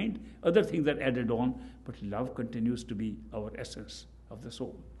and the mind. Other things are added on, but love continues to be our essence of the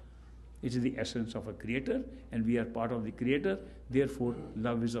soul. It is the essence of a Creator, and we are part of the Creator. Therefore,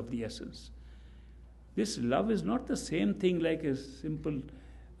 love is of the essence. This love is not the same thing like a simple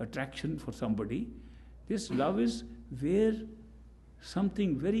attraction for somebody. This love is where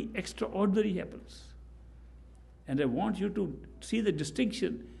something very extraordinary happens. And I want you to see the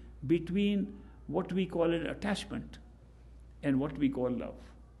distinction between what we call an attachment and what we call love.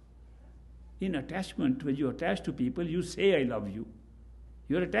 In attachment, when you attach to people, you say, I love you.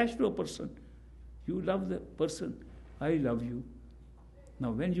 You are attached to a person. You love the person. I love you.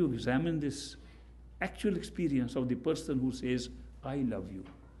 Now, when you examine this actual experience of the person who says, I love you,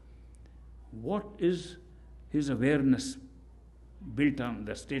 what is his awareness built on?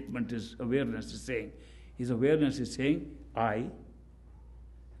 The statement is awareness is saying. His awareness is saying, I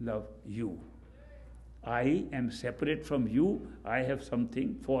love you. I am separate from you. I have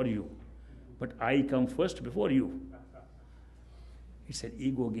something for you. But I come first before you. It's an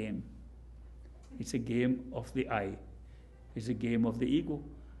ego game. It's a game of the I. It's a game of the ego.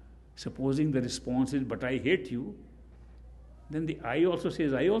 Supposing the response is, but I hate you, then the I also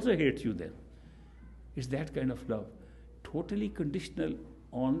says, I also hate you then. It's that kind of love. Totally conditional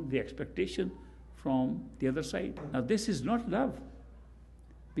on the expectation from the other side. Now this is not love,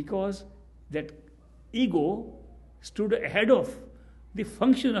 because that ego stood ahead of the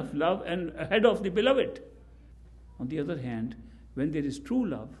function of love and ahead of the beloved. On the other hand, when there is true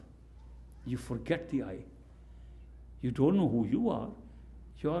love, you forget the I. You don't know who you are.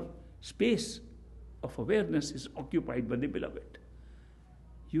 Your space of awareness is occupied by the beloved.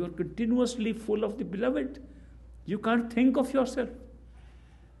 You are continuously full of the beloved. You can't think of yourself.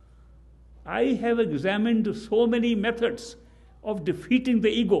 I have examined so many methods of defeating the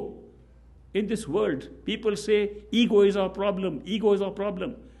ego in this world. People say, ego is our problem, ego is our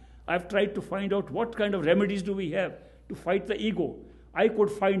problem. I've tried to find out what kind of remedies do we have to fight the ego. I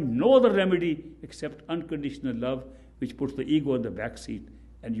could find no other remedy except unconditional love, which puts the ego in the back seat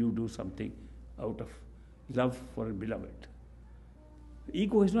and you do something out of love for a beloved.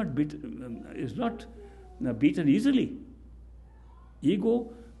 Ego is not beaten easily.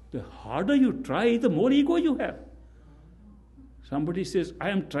 Ego, the harder you try, the more ego you have. Somebody says, I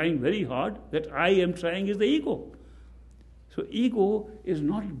am trying very hard. That I am trying is the ego. So ego is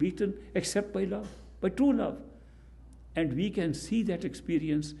not beaten except by love, by true love. And we can see that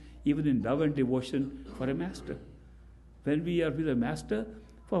experience even in love and devotion for a master. When we are with a master,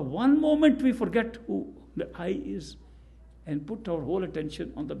 for one moment we forget who the I is and put our whole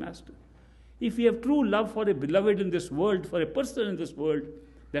attention on the master. If we have true love for a beloved in this world, for a person in this world,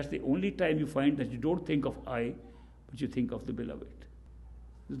 that's the only time you find that you don't think of I, but you think of the beloved.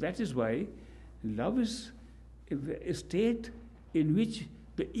 That is why love is a state in which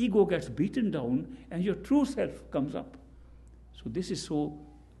the ego gets beaten down and your true self comes up. So this is so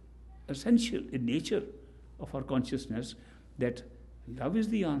essential in nature of our consciousness that love is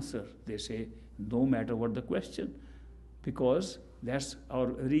the answer, they say, no matter what the question, because that's our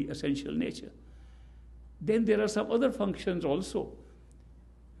very essential nature. Then there are some other functions also,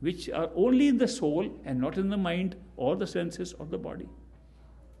 which are only in the soul and not in the mind or the senses or the body.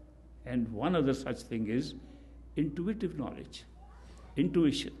 And one other such thing is intuitive knowledge,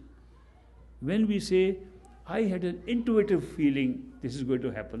 intuition. When we say, I had an intuitive feeling this is going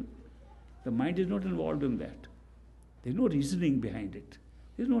to happen, the mind is not involved in that. There's no reasoning behind it.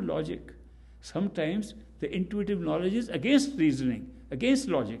 There's no logic. Sometimes the intuitive knowledge is against reasoning, against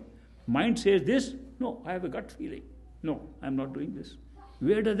logic. Mind says this, no, I have a gut feeling. No, I'm not doing this.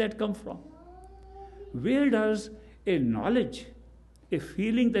 Where does that come from? Where does a knowledge, a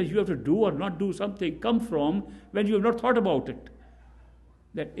feeling that you have to do or not do something come from when you have not thought about it?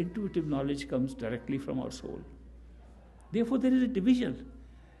 That intuitive knowledge comes directly from our soul. Therefore, there is a division.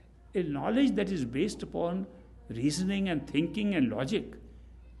 A knowledge that is based upon reasoning and thinking and logic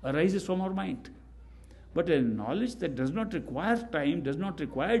arises from our mind. But a knowledge that does not require time, does not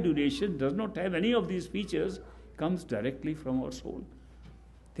require duration, does not have any of these features, comes directly from our soul.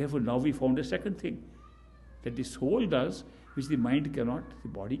 Therefore, now we found a second thing, that the soul does, which the mind cannot, the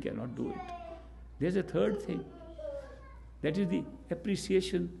body cannot do it. There's a third thing, that is the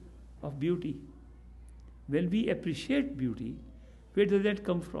appreciation of beauty. When we appreciate beauty, where does that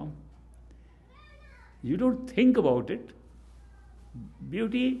come from? You don't think about it.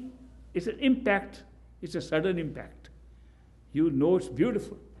 Beauty is an impact, it's a sudden impact. You know it's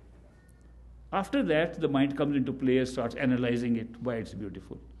beautiful. After that, the mind comes into play and starts analyzing it, why it's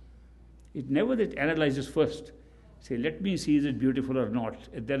beautiful. It never that analyzes first. Say, let me see is it beautiful or not,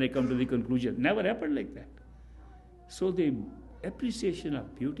 and then I come to the conclusion. Never happened like that. So the appreciation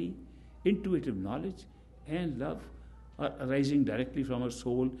of beauty, intuitive knowledge, and love are arising directly from our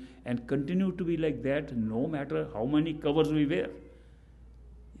soul and continue to be like that no matter how many covers we wear.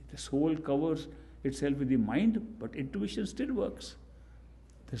 The soul covers itself with the mind, but intuition still works.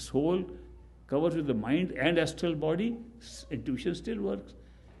 The soul covers with the mind and astral body, intuition still works.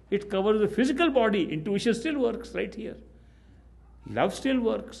 It covers the physical body, intuition still works right here. Love still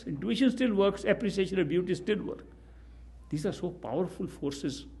works, intuition still works, appreciation of beauty still works. These are so powerful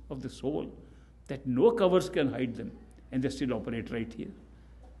forces of the soul that no covers can hide them, and they still operate right here.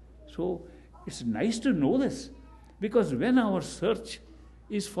 So it's nice to know this, because when our search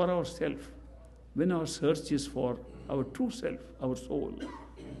is for ourself, when our search is for our true self, our soul,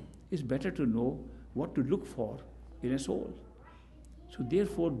 it's better to know what to look for in a soul. So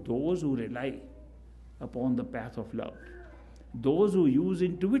therefore, those who rely upon the path of love, those who use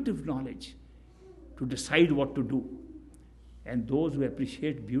intuitive knowledge to decide what to do, and those who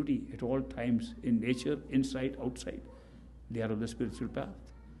appreciate beauty at all times in nature, inside, outside, they are on the spiritual path,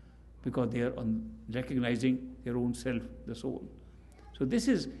 because they are on recognizing their own self, the soul. So this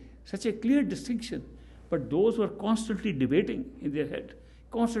is such a clear distinction. But those who are constantly debating in their head,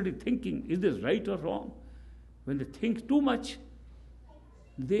 constantly thinking, is this right or wrong? When they think too much,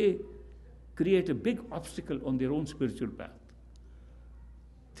 they create a big obstacle on their own spiritual path.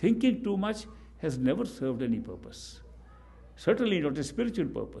 Thinking too much has never served any purpose. Certainly not a spiritual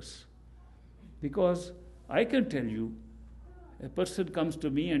purpose. Because I can tell you, a person comes to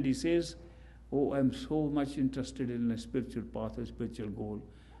me and he says, oh, I'm so much interested in a spiritual path, a spiritual goal.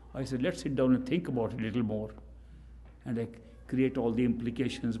 I said, let's sit down and think about it a little more. And I create all the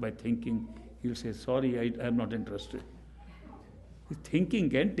implications by thinking. He'll say, sorry, I'm not interested. Thinking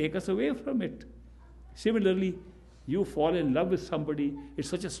can take us away from it. Similarly, you fall in love with somebody, it's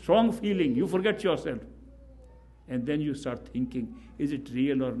such a strong feeling, you forget yourself. And then you start thinking, is it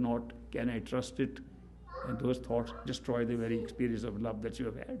real or not? Can I trust it? And those thoughts destroy the very experience of love that you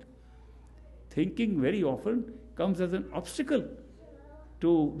have had. Thinking very often comes as an obstacle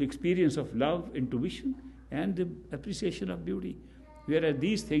to the experience of love, intuition, and the appreciation of beauty. Whereas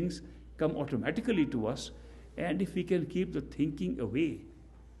these things come automatically to us, and if we can keep the thinking away,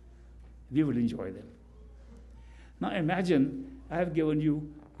 we will enjoy them. Now imagine I have given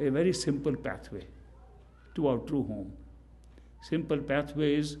you a very simple pathway to our true home. Simple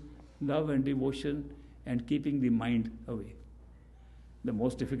pathway is love and devotion and keeping the mind away. The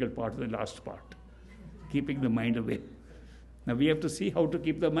most difficult part is the last part, keeping the mind away. Now we have to see how to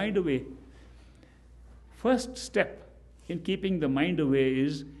keep the mind away. First step in keeping the mind away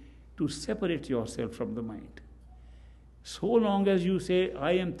is to separate yourself from the mind. So long as you say,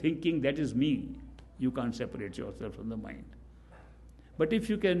 I am thinking, that is me, you can't separate yourself from the mind. But if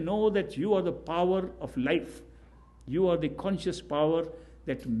you can know that you are the power of life, you are the conscious power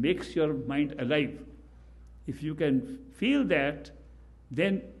that makes your mind alive, if you can feel that,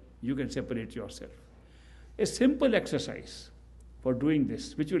 then you can separate yourself. A simple exercise for doing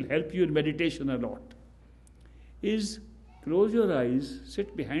this, which will help you in meditation a lot, is close your eyes,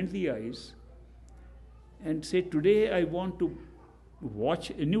 sit behind the eyes, and say, today I want to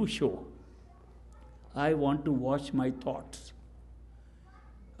watch a new show. I want to watch my thoughts.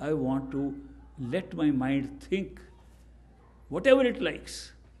 I want to let my mind think whatever it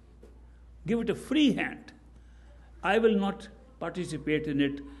likes. Give it a free hand. I will not participate in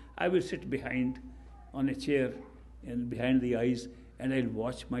it. I will sit behind on a chair and behind the eyes, and I'll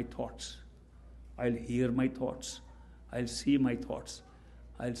watch my thoughts. I'll hear my thoughts. I'll see my thoughts.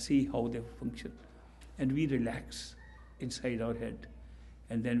 I'll see how they function. And we relax inside our head.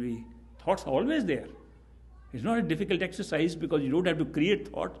 And then thoughts are always there. It's not a difficult exercise because you don't have to create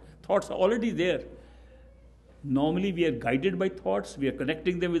thought. Thoughts are already there. Normally we are guided by thoughts. We are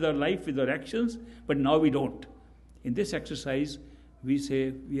connecting them with our life, with our actions. But now we don't. In this exercise, we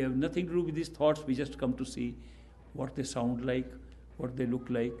say we have nothing to do with these thoughts. We just come to see what they sound like, what they look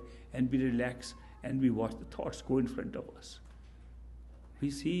like, and we relax and we watch the thoughts go in front of us. We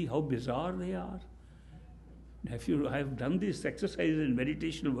see how bizarre they are. I have done these exercises in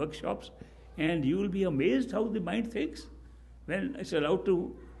meditation workshops, and you will be amazed how the mind thinks when it's allowed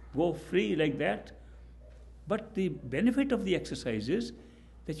to go free like that. But the benefit of the exercise is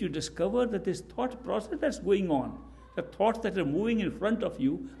that you discover that this thought process that's going on, the thoughts that are moving in front of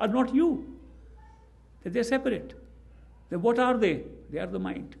you are not you. That they're separate. Then what are they? They are the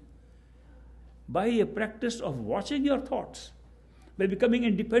mind. By a practice of watching your thoughts, by becoming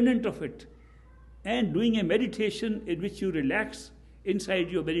independent of it, and doing a meditation in which you relax inside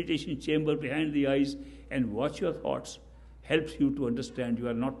your meditation chamber behind the eyes and watch your thoughts, helps you to understand you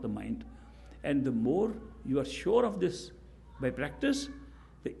are not the mind. And the more you are sure of this by practice,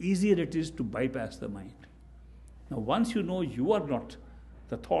 the easier it is to bypass the mind. Now, once you know you are not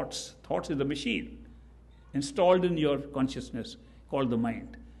the thoughts is the machine installed in your consciousness called the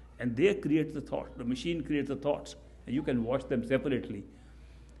mind. And they create the thought, the machine creates the thoughts, and you can watch them separately.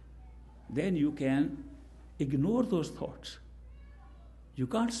 Then you can ignore those thoughts. You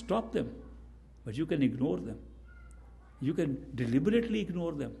can't stop them, but you can ignore them. You can deliberately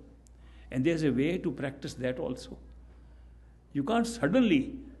ignore them. And there's a way to practice that also. You can't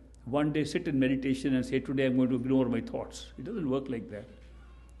suddenly one day sit in meditation and say, today I'm going to ignore my thoughts. It doesn't work like that.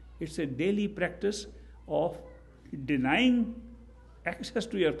 It's a daily practice of denying access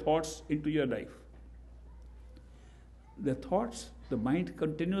to your thoughts into your life. The thoughts, the mind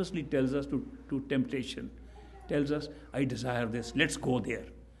continuously tells us to temptation, tells us, I desire this, let's go there.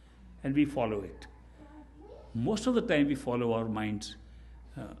 And we follow it. Most of the time we follow our mind's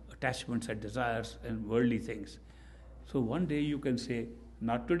attachments and desires and worldly things. So one day you can say,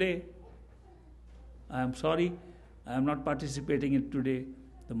 not today. I am sorry, I am not participating in today.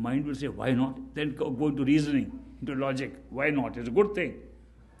 The mind will say, why not? Then go into reasoning, into logic. Why not? It's a good thing.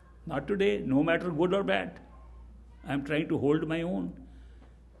 Not today, no matter good or bad. I am trying to hold my own.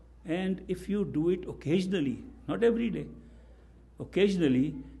 And if you do it occasionally, not every day,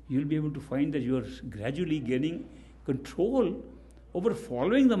 occasionally, you'll be able to find that you are gradually gaining control over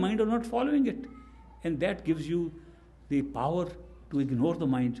following the mind or not following it. And that gives you the power to ignore the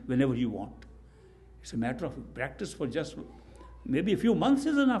mind whenever you want. It's a matter of practice for just maybe a few months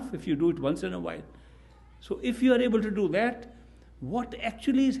is enough if you do it once in a while. So if you are able to do that, what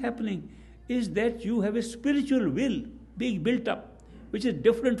actually is happening is that you have a spiritual will being built up, which is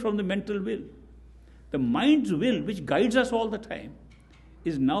different from the mental will. The mind's will, which guides us all the time,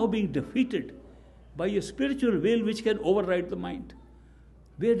 is now being defeated by a spiritual will which can override the mind.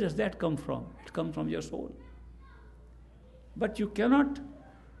 Where does that come from? It comes from your soul. But you cannot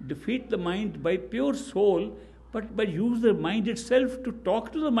defeat the mind by pure soul, but by use the mind itself to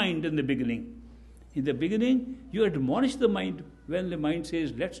talk to the mind in the beginning. In the beginning, you admonish the mind when the mind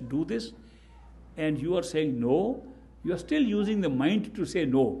says, let's do this, and you are saying no, you are still using the mind to say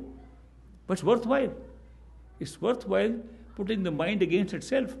no. But it's worthwhile. It's worthwhile putting the mind against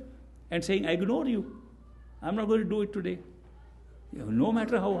itself and saying, I ignore you. I'm not going to do it today. No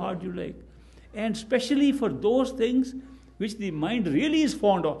matter how hard you like. And especially for those things which the mind really is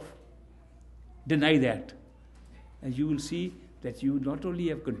fond of, deny that. And you will see that you not only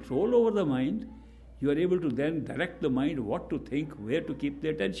have control over the mind, you are able to then direct the mind what to think, where to keep the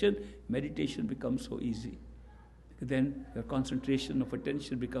attention. Meditation becomes so easy. Then your concentration of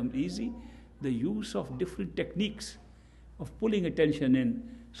attention becomes easy. The use of different techniques of pulling attention in,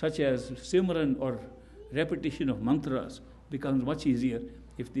 such as Simran or repetition of mantras, becomes much easier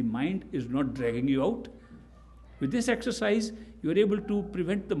if the mind is not dragging you out. With this exercise, you are able to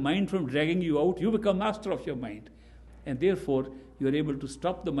prevent the mind from dragging you out. You become master of your mind. And therefore, you are able to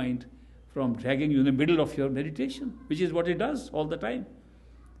stop the mind from dragging you in the middle of your meditation, which is what it does all the time.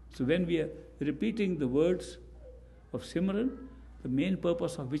 So when we are repeating the words of Simran, the main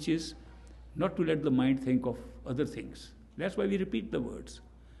purpose of which is not to let the mind think of other things. That's why we repeat the words.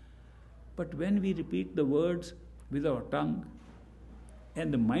 But when we repeat the words with our tongue,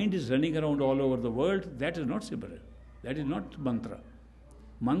 and the mind is running around all over the world, that is not Simran. That is not mantra.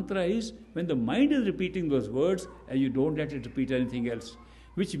 Mantra is when the mind is repeating those words and you don't let it repeat anything else,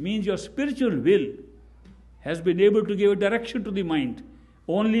 which means your spiritual will has been able to give a direction to the mind.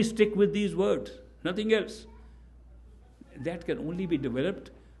 Only stick with these words, nothing else. That can only be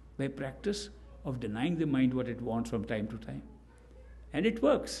developed by practice of denying the mind what it wants from time to time. And it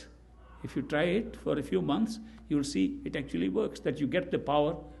works. If you try it for a few months, you'll see it actually works, that you get the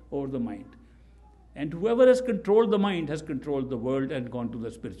power over the mind. And whoever has controlled the mind has controlled the world and gone to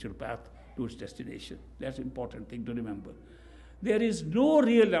the spiritual path to its destination. That's an important thing to remember. There is no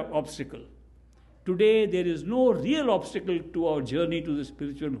real obstacle. Today, there is no real obstacle to our journey to the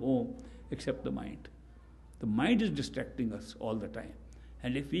spiritual home except the mind. The mind is distracting us all the time.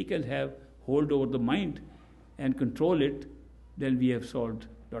 And if we can have hold over the mind and control it, then we have solved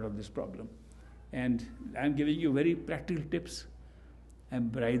a lot of this problem. And I'm giving you very practical tips.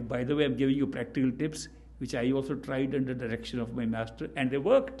 And by the way, I'm giving you practical tips, which I also tried under the direction of my master, and they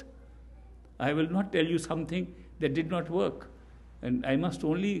worked. I will not tell you something that did not work. And I must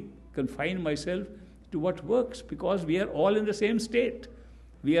only confine myself to what works, because we are all in the same state.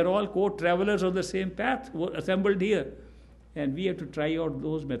 We are all co-travelers on the same path, assembled here. And we have to try out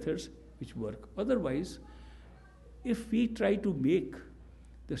those methods which work. Otherwise, if we try to make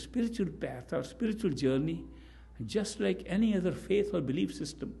the spiritual path, our spiritual journey, just like any other faith or belief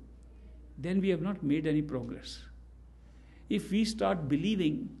system, then we have not made any progress. If we start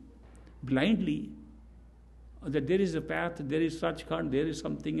believing blindly that there is a path, there is Sachkhand, there is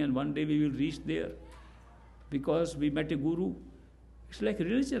something, and one day we will reach there because we met a guru, it's like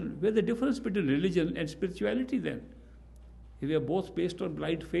religion. Where's the difference between religion and spirituality then? If we are both based on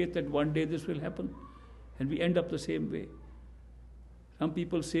blind faith that one day this will happen, and we end up the same way. Some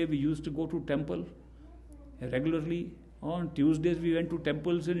people say we used to go to temple regularly. On Tuesdays we went to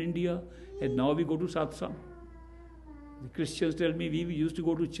temples in India, and now we go to satsang. The Christians tell me we used to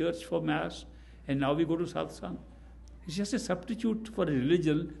go to church for mass, and now we go to satsang. It's just a substitute for a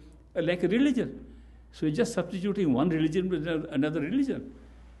religion, like a religion. So it's just substituting one religion with another religion.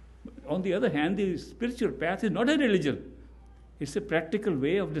 On the other hand, the spiritual path is not a religion. It's a practical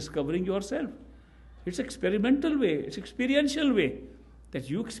way of discovering yourself. It's experimental way, it's experiential way, that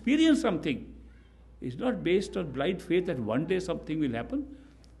you experience something. It's not based on blind faith that one day something will happen.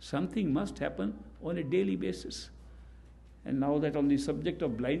 Something must happen on a daily basis. And now that on the subject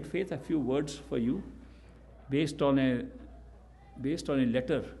of blind faith, a few words for you, based on a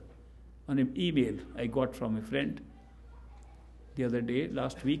letter, on an email I got from a friend the other day.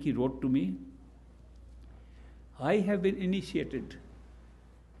 Last week he wrote to me, I have been initiated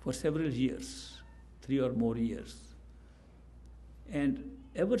for several years, 3 or more years. And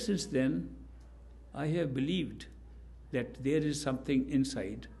ever since then, I have believed that there is something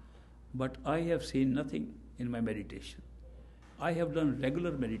inside, but I have seen nothing in my meditation. I have done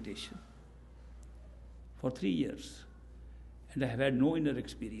regular meditation for 3 years, and I have had no inner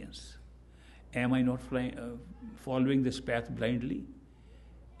experience. Am I not following this path blindly?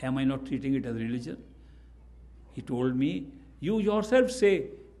 Am I not treating it as religion? He told me, you yourself say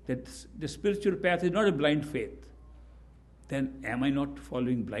that the spiritual path is not a blind faith. Then am I not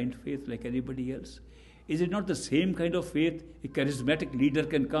following blind faith like anybody else? Is it not the same kind of faith a charismatic leader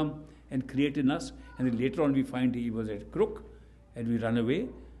can come and create in us, and then later on we find he was a crook and we run away?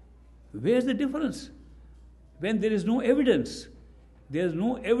 Where's the difference? When there is no evidence, there is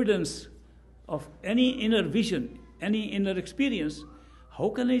no evidence of any inner vision, any inner experience, how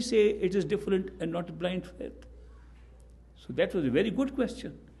can I say it is different and not a blind faith? So that was a very good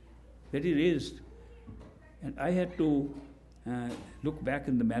question that he raised. And I had to look back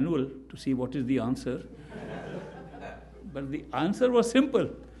in the manual to see what is the answer. But the answer was simple.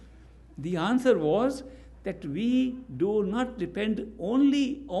 The answer was that we do not depend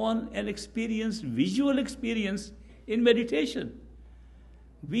only on an experience, visual experience in meditation.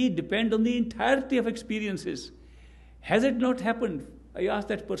 We depend on the entirety of experiences. Has it not happened? I asked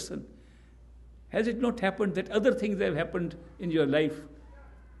that person. Has it not happened that other things have happened in your life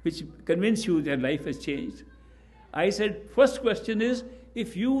which convince you that life has changed? I said, first question is,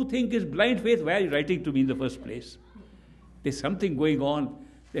 if you think it's blind faith, why are you writing to me in the first place? There's something going on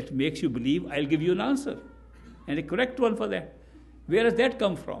that makes you believe, I'll give you an answer, and a correct one for that. Where does that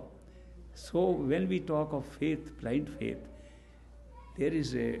come from? So when we talk of faith, blind faith, there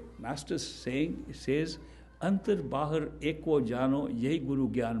is a master's saying, it says, Antar Bahar Eko Jano Yahi Guru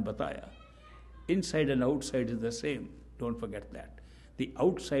Gyan Bataya. Inside and outside is the same. Don't forget that. The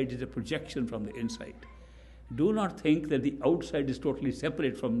outside is a projection from the inside. Do not think that the outside is totally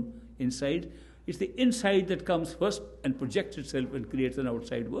separate from inside. It's the inside that comes first and projects itself and creates an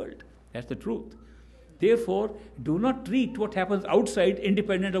outside world. That's the truth. Therefore, do not treat what happens outside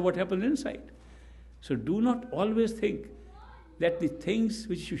independent of what happens inside. So do not always think that the things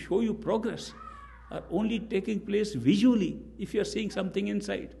which show you progress are only taking place visually if you are seeing something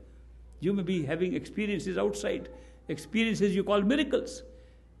inside. You may be having experiences outside, experiences you call miracles.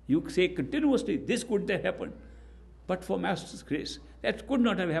 You say continuously, this could have happened. But for Master's grace, that could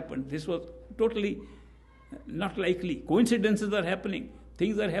not have happened. This was totally not likely. Coincidences are happening.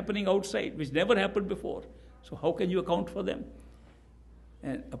 Things are happening outside which never happened before. So how can you account for them?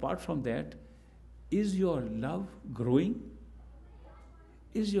 And apart from that, is your love growing?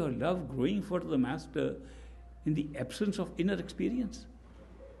 Is your love growing for the Master in the absence of inner experience?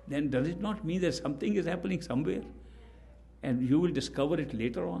 Then does it not mean that something is happening somewhere? And you will discover it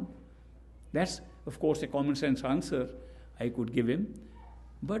later on. That's, of course, a common sense answer I could give him.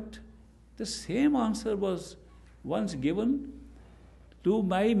 But the same answer was once given to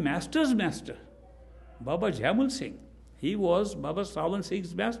my master's master, Baba Jamal Singh. He was Baba Sawan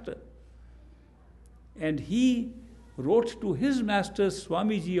Singh's master. And he wrote to his master,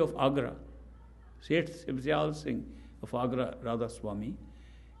 Swamiji of Agra, Seth Sibjal Singh of Agra, Radha Swami.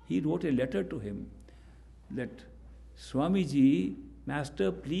 He wrote a letter to him that, Swamiji,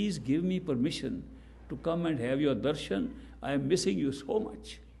 Master, please give me permission to come and have your darshan. I am missing you so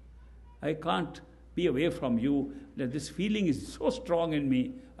much. I can't be away from you. That this feeling is so strong in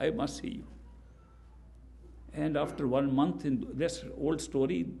me. I must see you. And after 1 month, in this old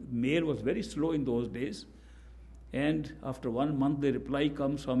story, mail was very slow in those days. And after 1 month, the reply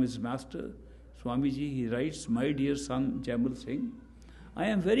comes from his master, Swamiji. He writes, my dear son, Jamal Singh, I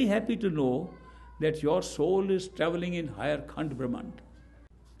am very happy to know that your soul is traveling in higher Khand Brahmand.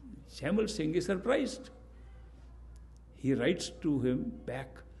 Jamal Singh is surprised. He writes to him back,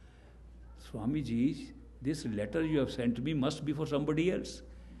 Swamiji, this letter you have sent me must be for somebody else.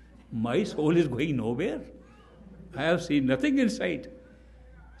 My soul is going nowhere. I have seen nothing inside.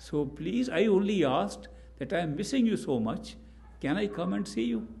 So please, I only asked that I am missing you so much. Can I come and see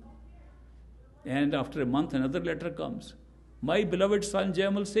you? And after a month, another letter comes. My beloved son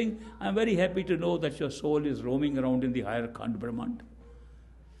Jamal Singh, I am very happy to know that your soul is roaming around in the higher Khand Brahmand.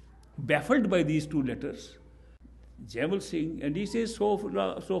 Baffled by these two letters, Jamal Singh, and he says,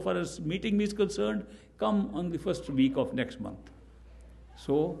 so far as meeting me is concerned, come on the first week of next month.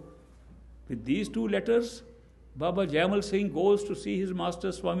 So, with these two letters, Baba Jamal Singh goes to see his master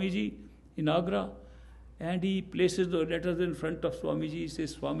Swamiji in Agra, and he places the letters in front of Swamiji. He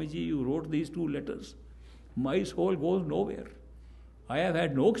says, Swamiji, you wrote these two letters. My soul goes nowhere. I have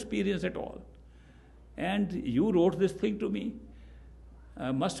had no experience at all. And you wrote this thing to me.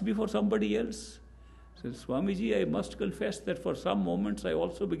 Must be for somebody else. Says, Swamiji, I must confess that for some moments I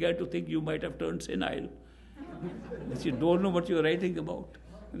also began to think you might have turned senile. That you don't know what you're writing about.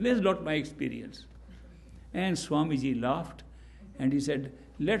 And this is not my experience. And Swamiji laughed and he said,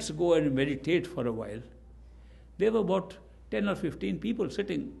 let's go and meditate for a while. There were about 10 or 15 people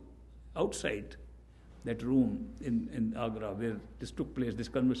sitting outside that room in Agra where this took place, this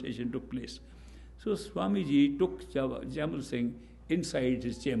conversation took place. So Swamiji took Jamal Singh inside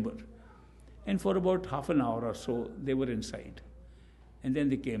his chamber. And for about half an hour or so, they were inside. And then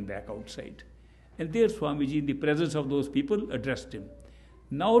they came back outside. And there Swamiji, in the presence of those people, addressed him.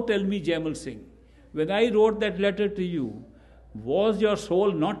 Now tell me, Jamal Singh, when I wrote that letter to you, was your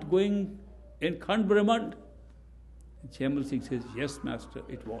soul not going in Khand Brahmand? Jamal Singh says, yes, Master,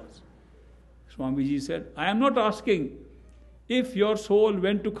 it was. Swamiji said, I am not asking if your soul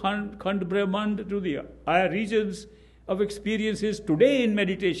went to Khand Brahmand, to the higher regions of experiences today in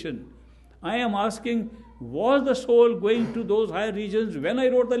meditation. I am asking, was the soul going to those higher regions when I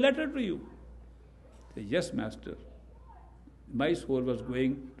wrote the letter to you? Say, yes, Master. My soul was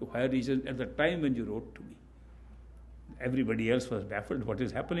going to higher regions at the time when you wrote to me. Everybody else was baffled, what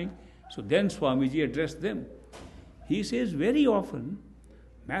is happening? So then Swamiji addressed them. He says, very often,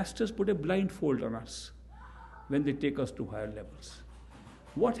 Masters put a blindfold on us when they take us to higher levels.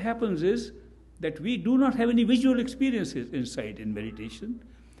 What happens is that we do not have any visual experiences inside in meditation,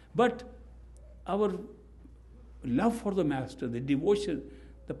 but our love for the Master, the devotion,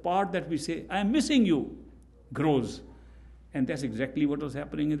 the part that we say, I am missing you, grows. And that's exactly what was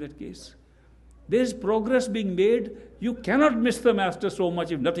happening in that case. There is progress being made. You cannot miss the Master so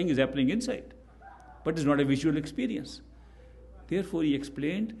much if nothing is happening inside. But it's not a visual experience. Therefore, he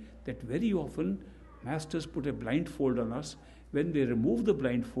explained that very often Masters put a blindfold on us. When they remove the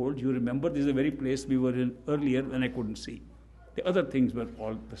blindfold, you remember this is the very place we were in earlier when I couldn't see. The other things were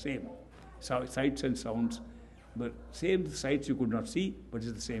all the same. Sights and sounds were same sights you could not see, but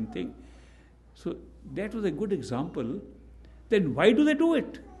it's the same thing. So that was a good example. Then why do they do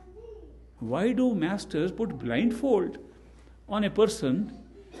it? Why do Masters put blindfold on a person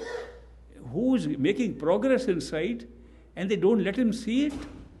who is making progress inside and they don't let him see it?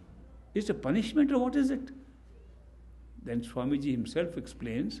 Is it a punishment or what is it? Then Swamiji himself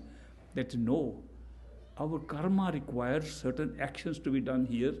explains that no, our karma requires certain actions to be done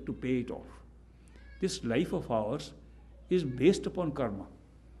here to pay it off. This life of ours is based upon karma,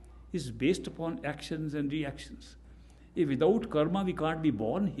 is based upon actions and reactions. If without karma we can't be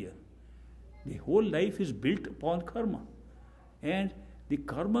born here. The whole life is built upon karma. And the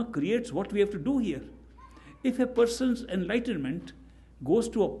karma creates what we have to do here. If a person's enlightenment goes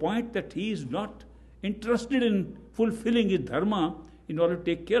to a point that he is not interested in fulfilling his dharma in order to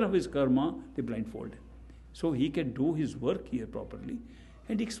take care of his karma, they blindfold him. So he can do his work here properly.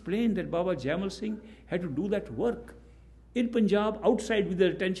 And he explained that Baba Jamal Singh had to do that work in Punjab, outside, with the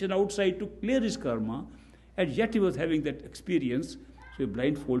attention outside to clear his karma, and yet he was having that experience, so he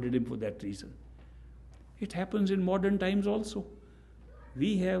blindfolded him for that reason. It happens in modern times also.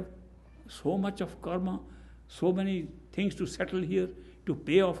 We have so much of karma, so many things to settle here, to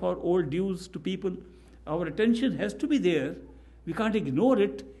pay off our old dues to people. Our attention has to be there. We can't ignore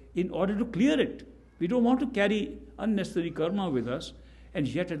it in order to clear it. We don't want to carry unnecessary karma with us, and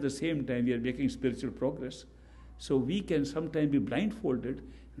yet at the same time we are making spiritual progress. So we can sometimes be blindfolded,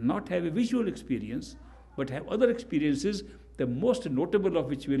 not have a visual experience, but have other experiences, the most notable of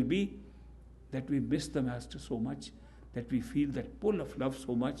which will be that we miss the Master so much, that we feel that pull of love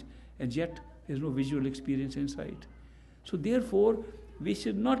so much, and yet there is no visual experience inside. So therefore, we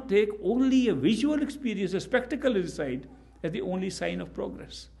should not take only a visual experience, a spectacle inside, as the only sign of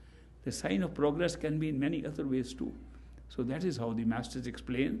progress. The sign of progress can be in many other ways too. So that is how the Masters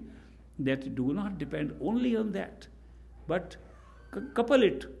explain that do not depend only on that, but couple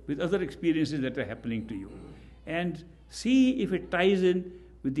it with other experiences that are happening to you, and see if it ties in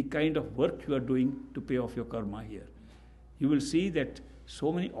with the kind of work you are doing to pay off your karma here. You will see that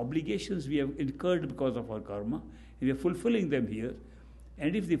so many obligations we have incurred because of our karma, and we are fulfilling them here.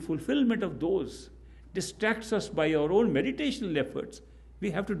 And if the fulfillment of those distracts us by our own meditational efforts, we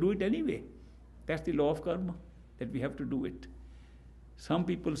have to do it anyway. That's the law of karma, that we have to do it. Some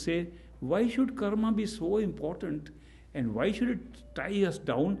people say, why should karma be so important, and why should it tie us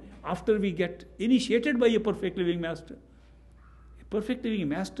down after we get initiated by a perfect living master? A perfect living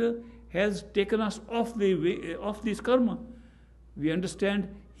master has taken us off the way, off this karma. We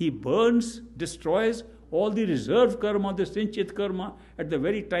understand he burns, destroys all the reserve karma, the sinchit karma, at the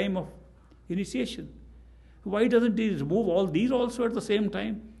very time of initiation. Why doesn't he remove all these also at the same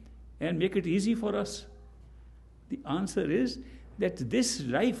time and make it easy for us? The answer is that this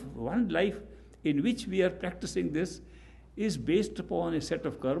life, one life in which we are practicing this, is based upon a set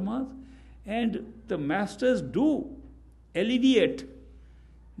of karmas, and the masters do alleviate.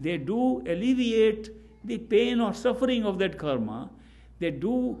 They do alleviate the pain or suffering of that karma. They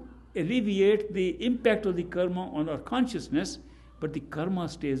do alleviate the impact of the karma on our consciousness, but the karma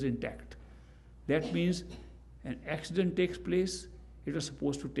stays intact. That means an accident takes place. It was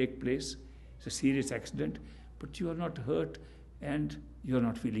supposed to take place. It's a serious accident, but you are not hurt and you are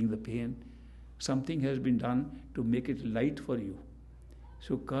not feeling the pain. Something has been done to make it light for you.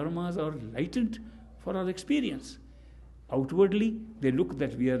 So karmas are lightened for our experience. Outwardly, they look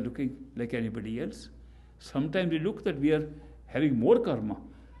that we are looking like anybody else. Sometimes they look that we are having more karma.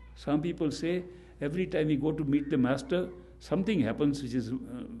 Some people say every time we go to meet the master, something happens which is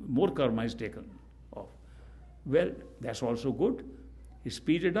more karma is taken off. Well, that's also good. It's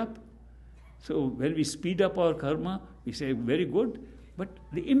speeded up. So when we speed up our karma, we say very good, but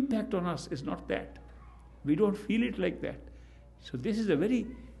the impact on us is not that. We don't feel it like that. So this is a very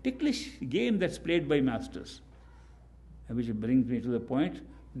ticklish game that's played by masters. And which brings me to the point,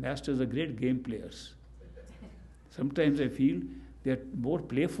 masters are great game players. Sometimes I feel they are more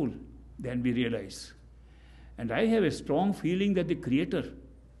playful than we realize. And I have a strong feeling that the Creator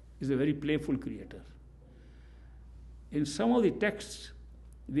is a very playful Creator. In some of the texts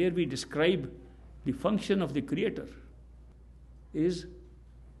where we describe the function of the Creator,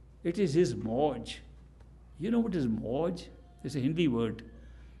 it is his mauj. You know what is mauj? It's a Hindi word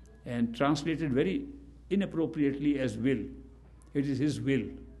and translated very inappropriately as will. It is his will.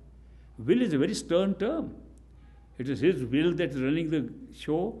 Will is a very stern term. It is his will that's running the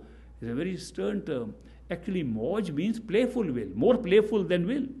show. It's a very stern term. Actually, mauj means playful will, more playful than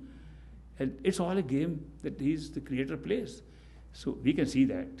will. And it's all a game that the Creator plays. So we can see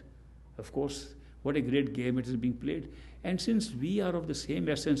that. Of course, what a great game it is being played. And since we are of the same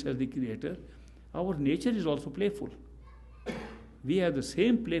essence as the Creator, our nature is also playful. We have the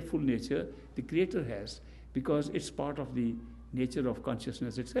same playful nature the Creator has, because it's part of the nature of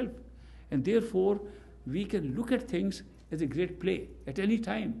consciousness itself. And therefore, we can look at things as a great play at any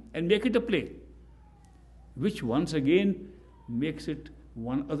time and make it a play, which once again makes it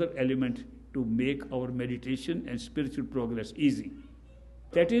one other element to make our meditation and spiritual progress easy.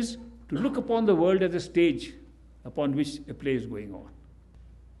 That is, to look upon the world as a stage upon which a play is going on.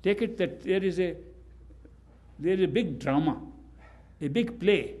 Take it that there is a big drama, a big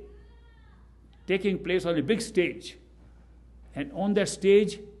play taking place on a big stage. And on that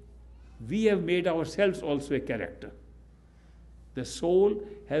stage, we have made ourselves also a character. The soul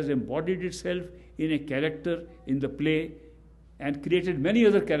has embodied itself in a character in the play and created many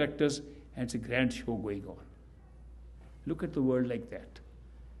other characters, and it's a grand show going on. Look at the world like that.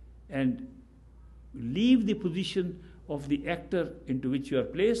 And leave the position of the actor into which you are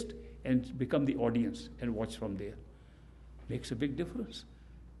placed and become the audience and watch from there. Makes a big difference.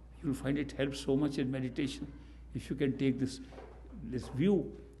 You'll find it helps so much in meditation if you can take this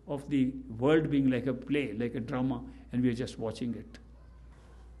view of the world being like a play, like a drama, and we are just watching it.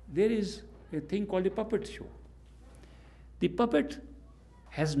 There is a thing called a puppet show. The puppet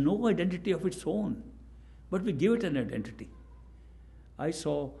has no identity of its own, but we give it an identity. I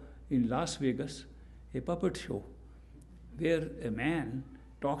saw in Las Vegas a puppet show where a man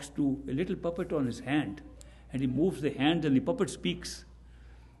talks to a little puppet on his hand, and he moves the hand and the puppet speaks.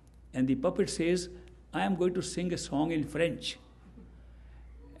 And the puppet says, "I am going to sing a song in French."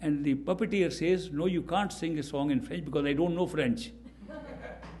 And the puppeteer says, "No, you can't sing a song in French because I don't know French."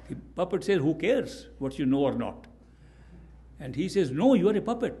 The puppet says, "Who cares what you know or not?" And he says, "No, you are a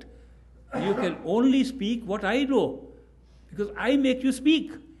puppet. You can only speak what I know because I make you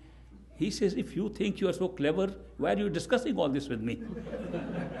speak." He says, "If you think you are so clever, why are you discussing all this with me?"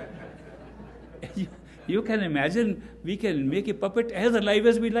 You can imagine we can make a puppet as alive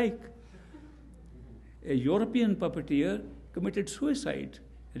as we like. A European puppeteer committed suicide.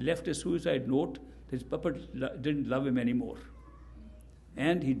 He left a suicide note that his puppet didn't love him anymore.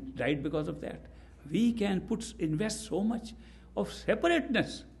 And he died because of that. We can invest so much of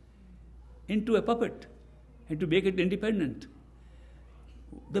separateness into a puppet and to make it independent.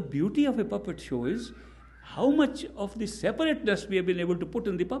 The beauty of a puppet show is how much of the separateness we have been able to put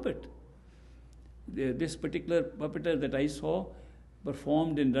in the puppet. This particular puppeteer that I saw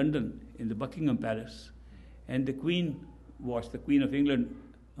performed in London in the Buckingham Palace, and the Queen of England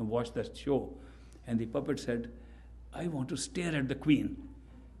watched that show, and the puppet said, "I want to stare at the Queen."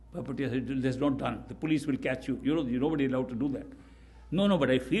 Puppeteer said, "That's not done. The police will catch you. You're nobody allowed to do that." No, but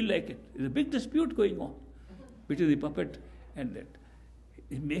I feel like it. There's a big dispute going on between the puppet and that.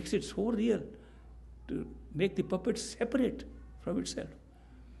 It makes it so real to make the puppet separate from itself.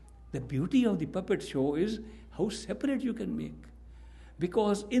 The beauty of the puppet show is how separate you can make.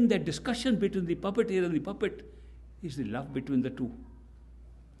 Because in that discussion between the puppeteer and the puppet is the love between the two.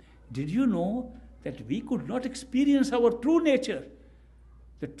 Did you know that we could not experience our true nature?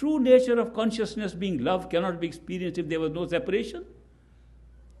 The true nature of consciousness being love cannot be experienced if there was no separation.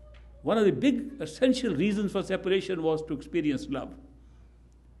 One of the big essential reasons for separation was to experience love.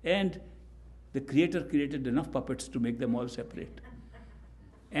 And the Creator created enough puppets to make them all separate.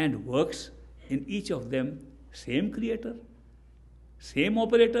 And works in each of them, same Creator, same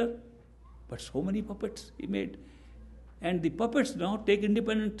operator, but so many puppets He made. And the puppets now take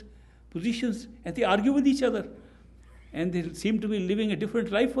independent positions and they argue with each other. And they seem to be living a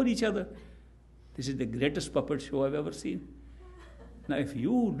different life for each other. This is the greatest puppet show I've ever seen. Now, if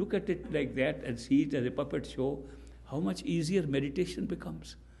you look at it like that and see it as a puppet show, how much easier meditation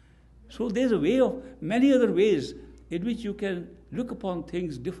becomes. So there's a way of many other ways in which you can look upon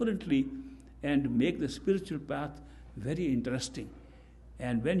things differently and make the spiritual path very interesting.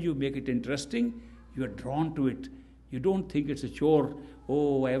 And when you make it interesting, you are drawn to it. You don't think it's a chore.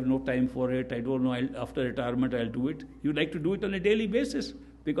 Oh, I have no time for it. I don't know. After retirement, I'll do it. You like to do it on a daily basis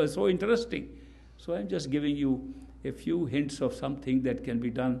because it's so interesting. So I'm just giving you a few hints of something that can be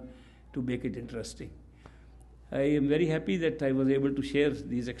done to make it interesting. I am very happy that I was able to share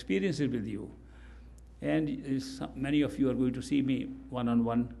these experiences with you. And many of you are going to see me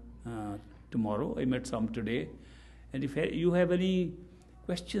one-on-one tomorrow. I met some today. And if you have any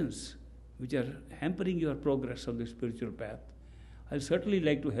questions which are hampering your progress on the spiritual path, I'll certainly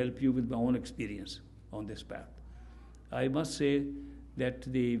like to help you with my own experience on this path. I must say that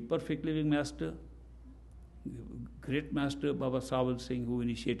the perfect living master, great master Baba Sawal Singh, who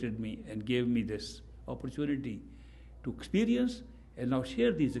initiated me and gave me this opportunity to experience and now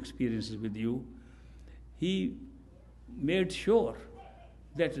share these experiences with you, he made sure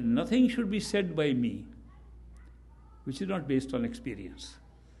that nothing should be said by me which is not based on experience.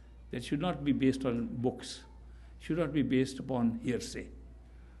 That should not be based on books, should not be based upon hearsay.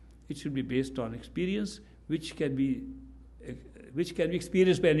 It should be based on experience which can be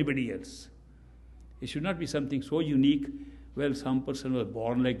experienced by anybody else. It should not be something so unique well, some person was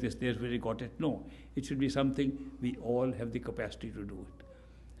born like this, therefore he got it. No, it should be something we all have the capacity to do it.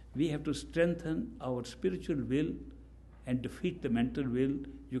 We have to strengthen our spiritual will and defeat the mental will.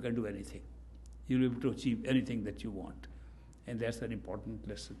 You can do anything. You'll be able to achieve anything that you want. And that's an important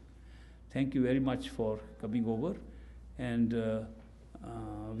lesson. Thank you very much for coming over. And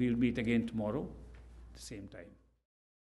we'll meet again tomorrow at the same time.